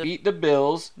then impressive. They beat the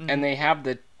Bills, and they have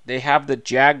the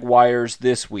Jaguars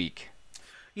this week.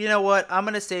 You know what? I'm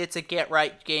going to say it's a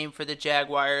get-right game for the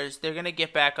Jaguars. They're going to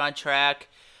get back on track.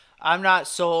 I'm not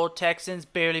sold. Texans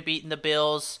barely beating the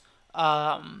Bills.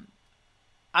 I'm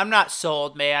not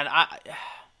sold, man.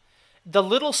 The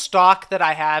little stock that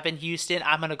I have in Houston,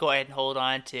 I'm going to go ahead and hold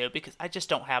on to because I just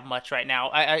don't have much right now.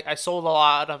 I sold a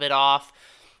lot of it off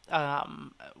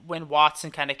when Watson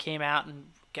kind of came out and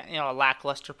got, a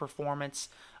lackluster performance.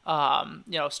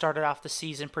 Started off the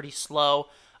season pretty slow.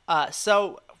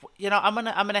 So I'm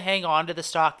gonna hang on to the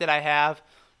stock that I have,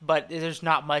 but there's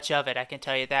not much of it. I can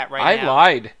tell you that now. I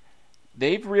lied.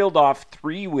 They've reeled off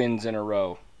 3 wins in a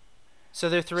row. So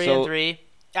they're 3-3.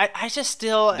 I just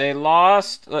still. They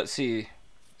lost. Let's see.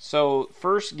 So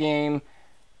first game,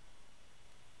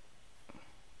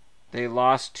 they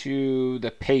lost to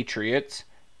the Patriots,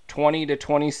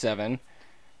 20-27.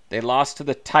 They lost to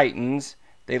the Titans.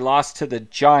 They lost to the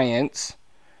Giants.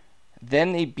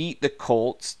 Then they beat the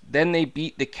Colts. Then they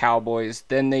beat the Cowboys.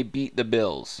 Then they beat the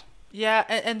Bills. Yeah,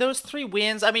 and those 3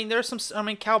 wins. I mean, there's some. I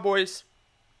mean, Cowboys.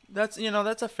 That's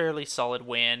a fairly solid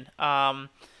win.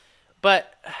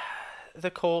 But the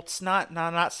Colts,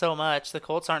 not so much. The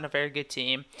Colts aren't a very good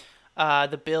team.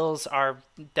 The Bills are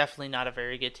definitely not a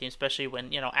very good team, especially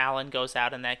when Allen goes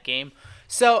out in that game.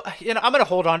 So I'm gonna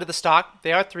hold on to the stock.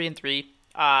 They are 3-3.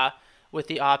 With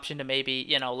the option to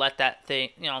maybe let that thing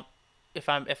if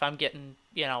I'm getting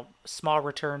small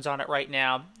returns on it right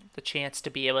now, the chance to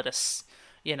be able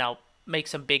to make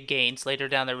some big gains later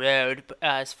down the road,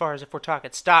 as far as if we're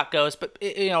talking stock goes. But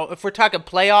if we're talking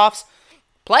playoffs.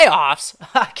 Every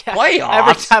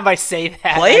time I say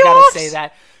that, I gotta say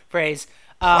that phrase.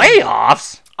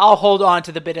 Playoffs. I'll hold on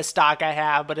to the bit of stock I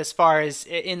have, but as far as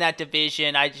in that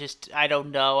division, I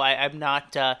don't know. I'm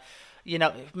not.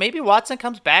 Maybe Watson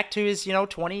comes back to his,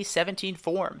 2017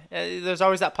 form. There's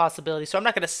always that possibility. So I'm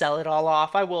not going to sell it all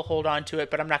off. I will hold on to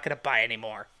it, but I'm not going to buy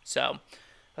anymore. So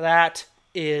that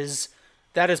is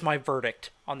my verdict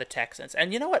on the Texans.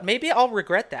 And you know what? Maybe I'll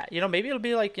regret that. Maybe it'll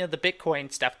be like, the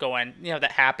Bitcoin stuff going,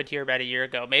 that happened here about a year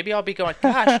ago. Maybe I'll be going,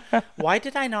 gosh, why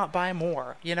did I not buy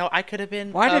more? I could have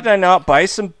been. Why did I not buy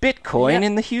some Bitcoin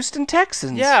in the Houston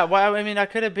Texans? Yeah, well, I mean, I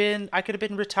could have been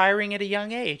retiring at a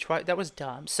young age. That was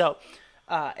dumb. So,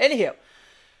 anyhow,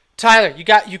 Tyler, you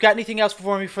got anything else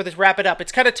for me for this? Wrap it up.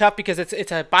 It's kind of tough because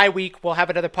it's a bye week. We'll have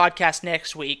another podcast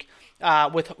next week.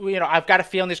 I've got a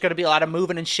feeling there's going to be a lot of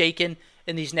moving and shaking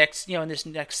in these next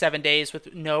 7 days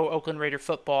with no Oakland Raider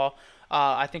football.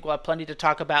 I think we'll have plenty to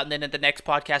talk about, and then in the next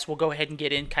podcast, we'll go ahead and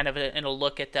get in kind of in a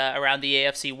look at around the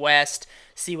AFC West,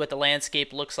 see what the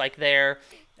landscape looks like there.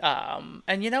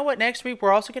 And you know what? Next week,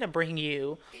 we're also going to bring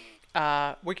you.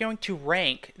 We're going to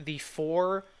rank the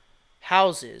 4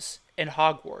 houses in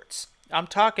Hogwarts. I'm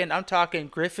talking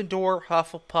Gryffindor,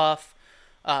 Hufflepuff,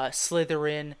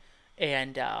 Slytherin,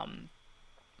 and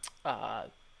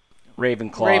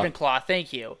Ravenclaw,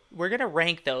 thank you. We're going to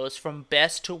rank those from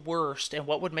best to worst and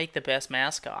what would make the best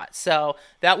mascot. So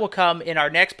that will come in our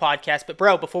next podcast. But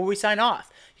bro, before we sign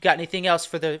off, you got anything else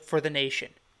for the nation?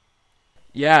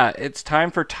 Yeah, it's time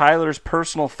for Tyler's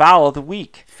personal foul of the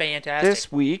week. Fantastic.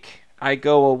 This week, I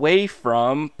go away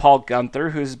from Paul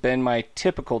Gunther, who's been my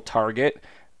typical target.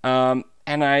 And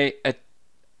I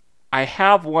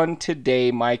have one today,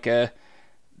 Micah,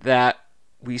 that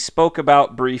we spoke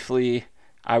about briefly.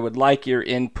 I would like your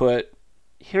input.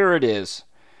 Here it is.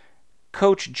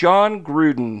 Coach John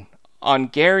Gruden on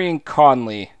Gary and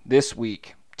Conley this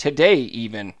week, today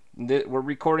even. We're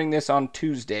recording this on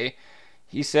Tuesday.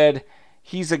 He said,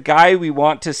 he's a guy we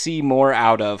want to see more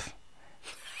out of.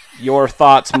 Your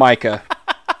thoughts, Micah?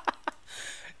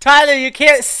 Tyler, you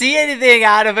can't see anything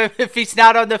out of him if he's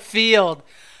not on the field.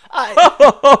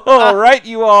 Right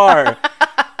you are.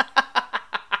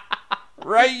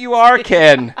 Right you are,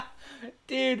 Ken.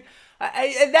 Dude,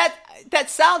 that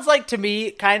sounds like to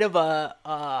me kind of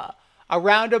a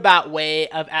roundabout way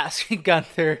of asking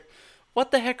Gunther,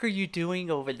 what the heck are you doing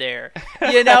over there?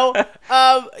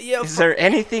 Is there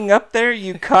anything up there,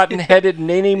 you cotton-headed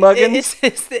ninny muggins?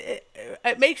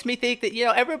 it makes me think that,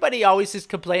 everybody always is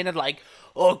complaining like,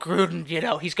 oh, Gruden,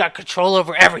 he's got control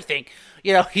over everything.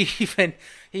 He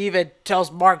even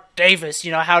tells Mark Davis,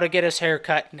 how to get his hair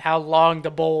cut and how long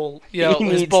the bowl, He his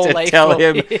needs bowl to length tell will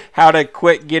him be. how to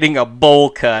quit getting a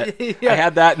bowl cut. I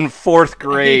had that in 4th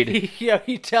grade.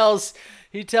 He tells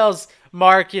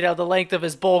Mark, the length of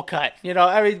his bowl cut.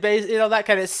 That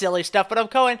kind of silly stuff. But I'm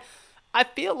going, I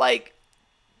feel like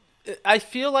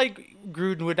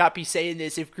Gruden would not be saying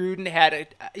this if Gruden had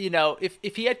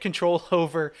if he had control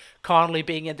over Conley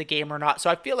being in the game or not. So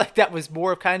I feel like that was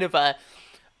more of kind of a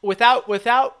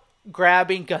without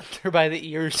grabbing Gunther by the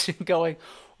ears and going,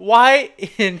 why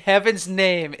in heaven's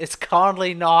name is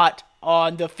Conley not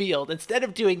on the field? Instead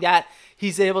of doing that,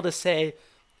 he's able to say,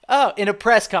 oh, in a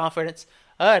press conference,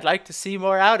 oh, I'd like to see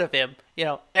more out of him.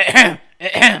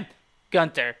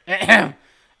 Gunther.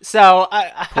 So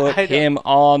Put him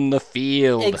on the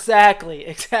field.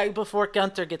 Exactly. Before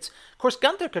Gunther gets. Of course,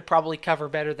 Gunther could probably cover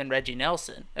better than Reggie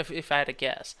Nelson, if I had to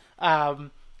guess.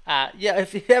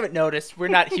 If you haven't noticed, we're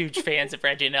not huge fans of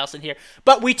Reggie Nelson here,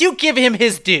 but we do give him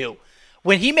his due.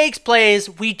 When he makes plays,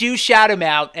 we do shout him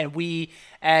out, and we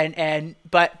let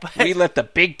the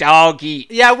big dog eat.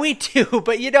 Yeah, we do.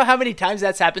 But you know how many times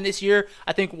that's happened this year?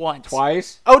 I think once.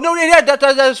 Twice? Oh no, yeah,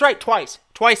 that's right. Twice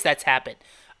that's happened.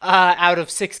 Out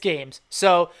of 6 games.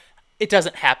 So it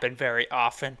doesn't happen very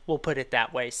often. We'll put it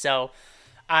that way. So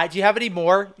do you have any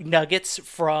more nuggets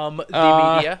from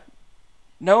the media?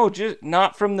 No, just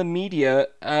not from the media.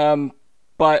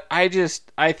 But I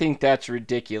think that's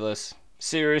ridiculous.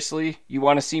 Seriously, you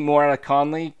want to see more out of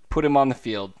Conley? Put him on the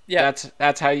field. Yeah.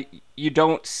 That's how you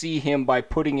don't see him by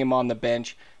putting him on the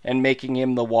bench and making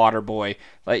him the water boy.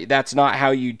 Like that's not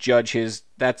how you judge him.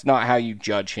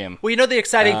 Well, the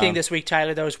exciting thing this week,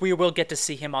 Tyler, though, is we will get to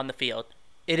see him on the field.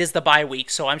 It is the bye week,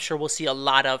 so I'm sure we'll see a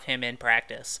lot of him in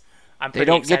practice. They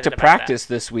don't get to practice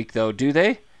this week, though, do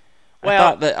they? I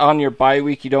thought that on your bye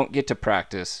week you don't get to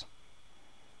practice.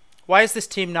 Why is this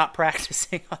team not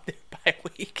practicing on their bye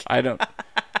week? I don't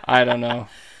know.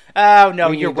 Oh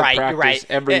no, We you're need to right. You're practice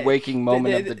right. Every waking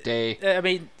moment of the day. I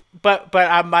mean, but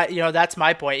that's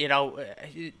my point.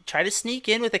 Try to sneak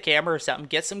in with a camera or something.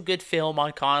 Get some good film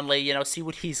on Conley. See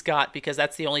what he's got, because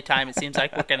that's the only time it seems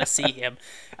like we're gonna see him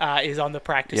is on the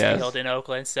practice field in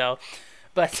Oakland. So,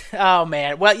 but oh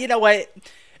man, well, you know what?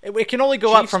 It can only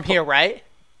go up from here, right?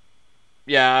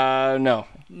 Yeah, no.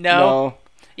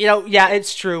 Yeah,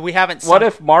 it's true. We haven't. What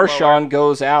if Marshawn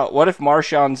goes out? What if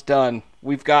Marshawn's done?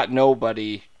 We've got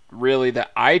nobody really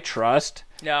that I trust.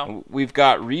 No. We've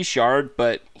got Richard,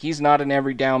 but he's not an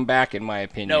every down back in my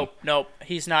opinion. Nope.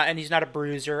 He's not, and he's not a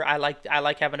bruiser. I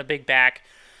like having a big back.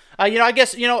 I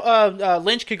guess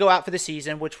Lynch could go out for the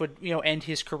season, which would end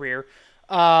his career.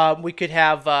 We could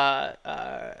have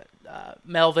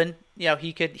Melvin.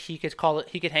 He could call it.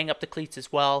 He could hang up the cleats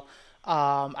as well.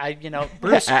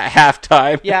 Bruce at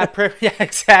halftime. Yeah,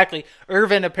 exactly.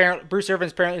 Bruce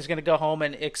Irvin's apparently is going to go home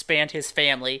and expand his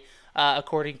family,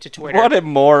 according to Twitter. What a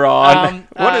moron!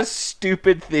 What a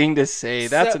stupid thing to say.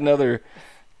 That's another.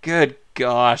 Good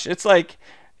gosh, it's like,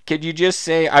 could you just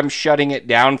say I'm shutting it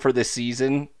down for the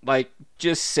season? Like,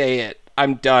 just say it.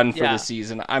 I'm done for the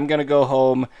season. I'm gonna go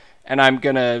home and I'm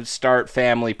gonna start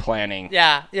family planning.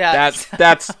 Yeah.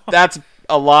 That's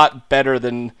a lot better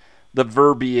than the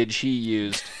verbiage he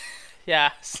used.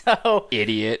 Yeah, so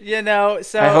idiot.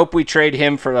 So I hope we trade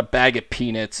him for a bag of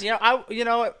peanuts.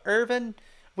 Irvin,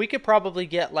 we could probably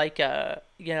get like an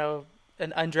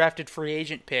undrafted free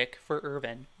agent pick for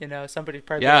Irvin. Somebody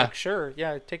probably be like, sure,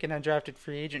 take an undrafted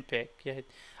free agent pick. Yeah,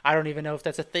 I don't even know if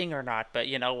that's a thing or not, but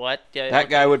you know what? That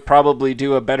guy would probably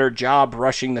do a better job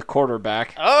rushing the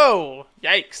quarterback. Oh,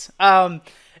 yikes.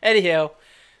 Anyhow,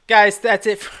 guys, that's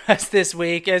it for us this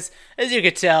week. As you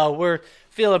could tell, we're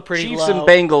feeling pretty Chiefs low. and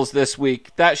Bengals this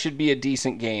week. That should be a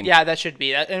decent game. Yeah, that should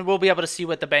be. And we'll be able to see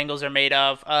what the Bengals are made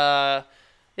of. Yeah,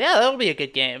 that'll be a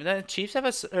good game. The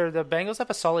Bengals have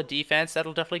a solid defense.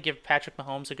 That'll definitely give Patrick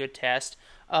Mahomes a good test.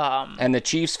 And the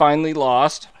Chiefs finally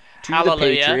lost to the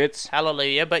Patriots.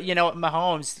 Hallelujah. But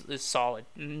Mahomes is solid,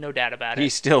 no doubt about it. He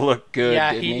still looked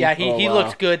good. He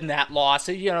looked good in that loss.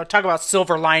 Talk about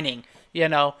silver lining. You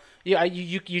don't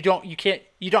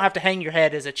have to hang your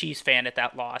head as a Chiefs fan at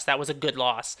that loss. That was a good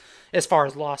loss as far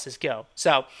as losses go.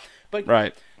 So, but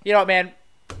right. You know what, man?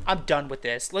 I'm done with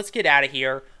this. Let's get out of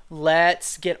here.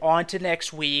 let's get on to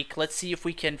next week. Let's see if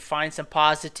we can find some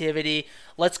positivity.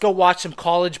 Let's go watch some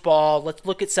college ball. Let's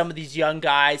look at some of these young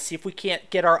guys, see if we can't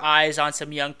get our eyes on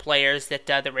some young players that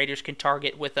the Raiders can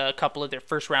target with a couple of their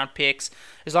first-round picks.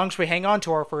 As long as we hang on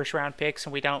to our first-round picks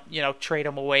and we don't, trade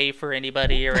them away for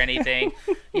anybody or anything,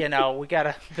 we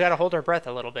gotta hold our breath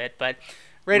a little bit. But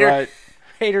Raider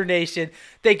Nation,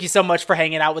 thank you so much for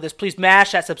hanging out with us. Please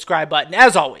mash that subscribe button.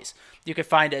 As always, you can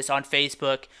find us on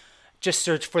Facebook. Just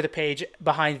search for the page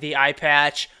Behind the Eye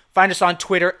Patch. Find us on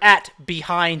Twitter at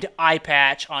Behind Eye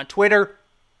Patch on Twitter.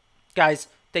 Guys,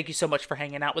 thank you so much for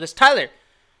hanging out with us. Tyler,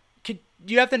 do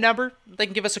you have the number? They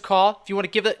can give us a call. If you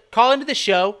want to call into the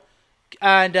show,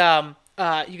 and you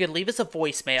can leave us a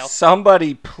voicemail.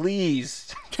 Somebody,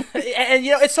 please. And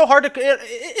it's so hard to.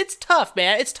 It's tough,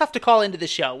 man. It's tough to call into the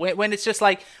show when it's just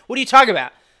like, what are you talking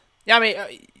about? I mean,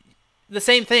 the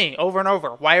same thing over and over.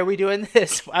 Why are we doing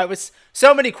this?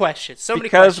 So many questions.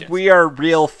 Because we are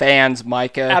real fans,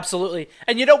 Micah. Absolutely.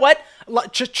 And you know what?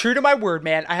 True to my word,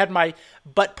 man. I had my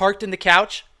butt parked in the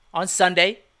couch on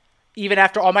Sunday, even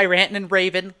after all my ranting and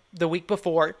raving the week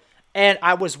before. And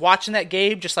I was watching that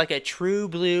game just like a true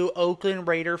blue Oakland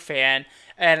Raider fan.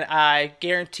 And I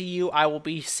guarantee you I will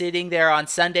be sitting there on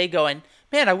Sunday going,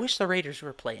 man, I wish the Raiders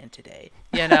were playing today.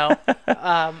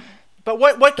 But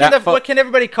what can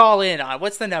everybody call in on?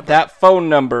 What's the number? That phone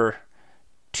number,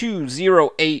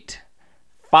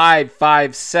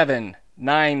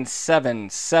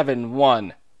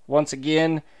 208-557-9771. Once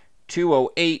again,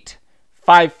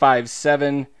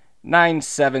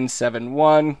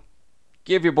 208-557-9771.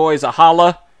 Give your boys a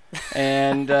holla,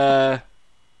 and we'll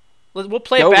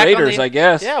play it go back Raiders, I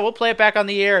guess. Yeah, we'll play it back on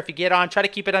the air if you get on. Try to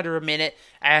keep it under a minute,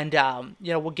 and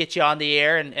we'll get you on the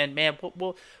air, and man,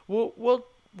 we'll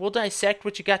dissect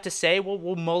what you got to say.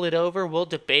 We'll mull it over. We'll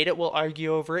debate it. We'll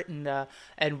argue over it, and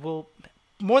we'll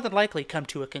more than likely come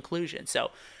to a conclusion. So,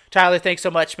 Tyler, thanks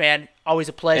so much, man. Always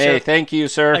a pleasure. Hey, thank you,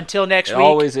 sir. Until next week. It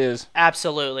always is.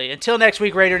 Absolutely. Until next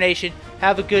week, Raider Nation,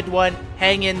 have a good one.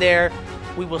 Hang in there.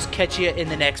 We will catch you in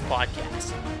the next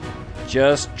podcast.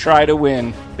 Just try to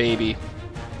win, baby.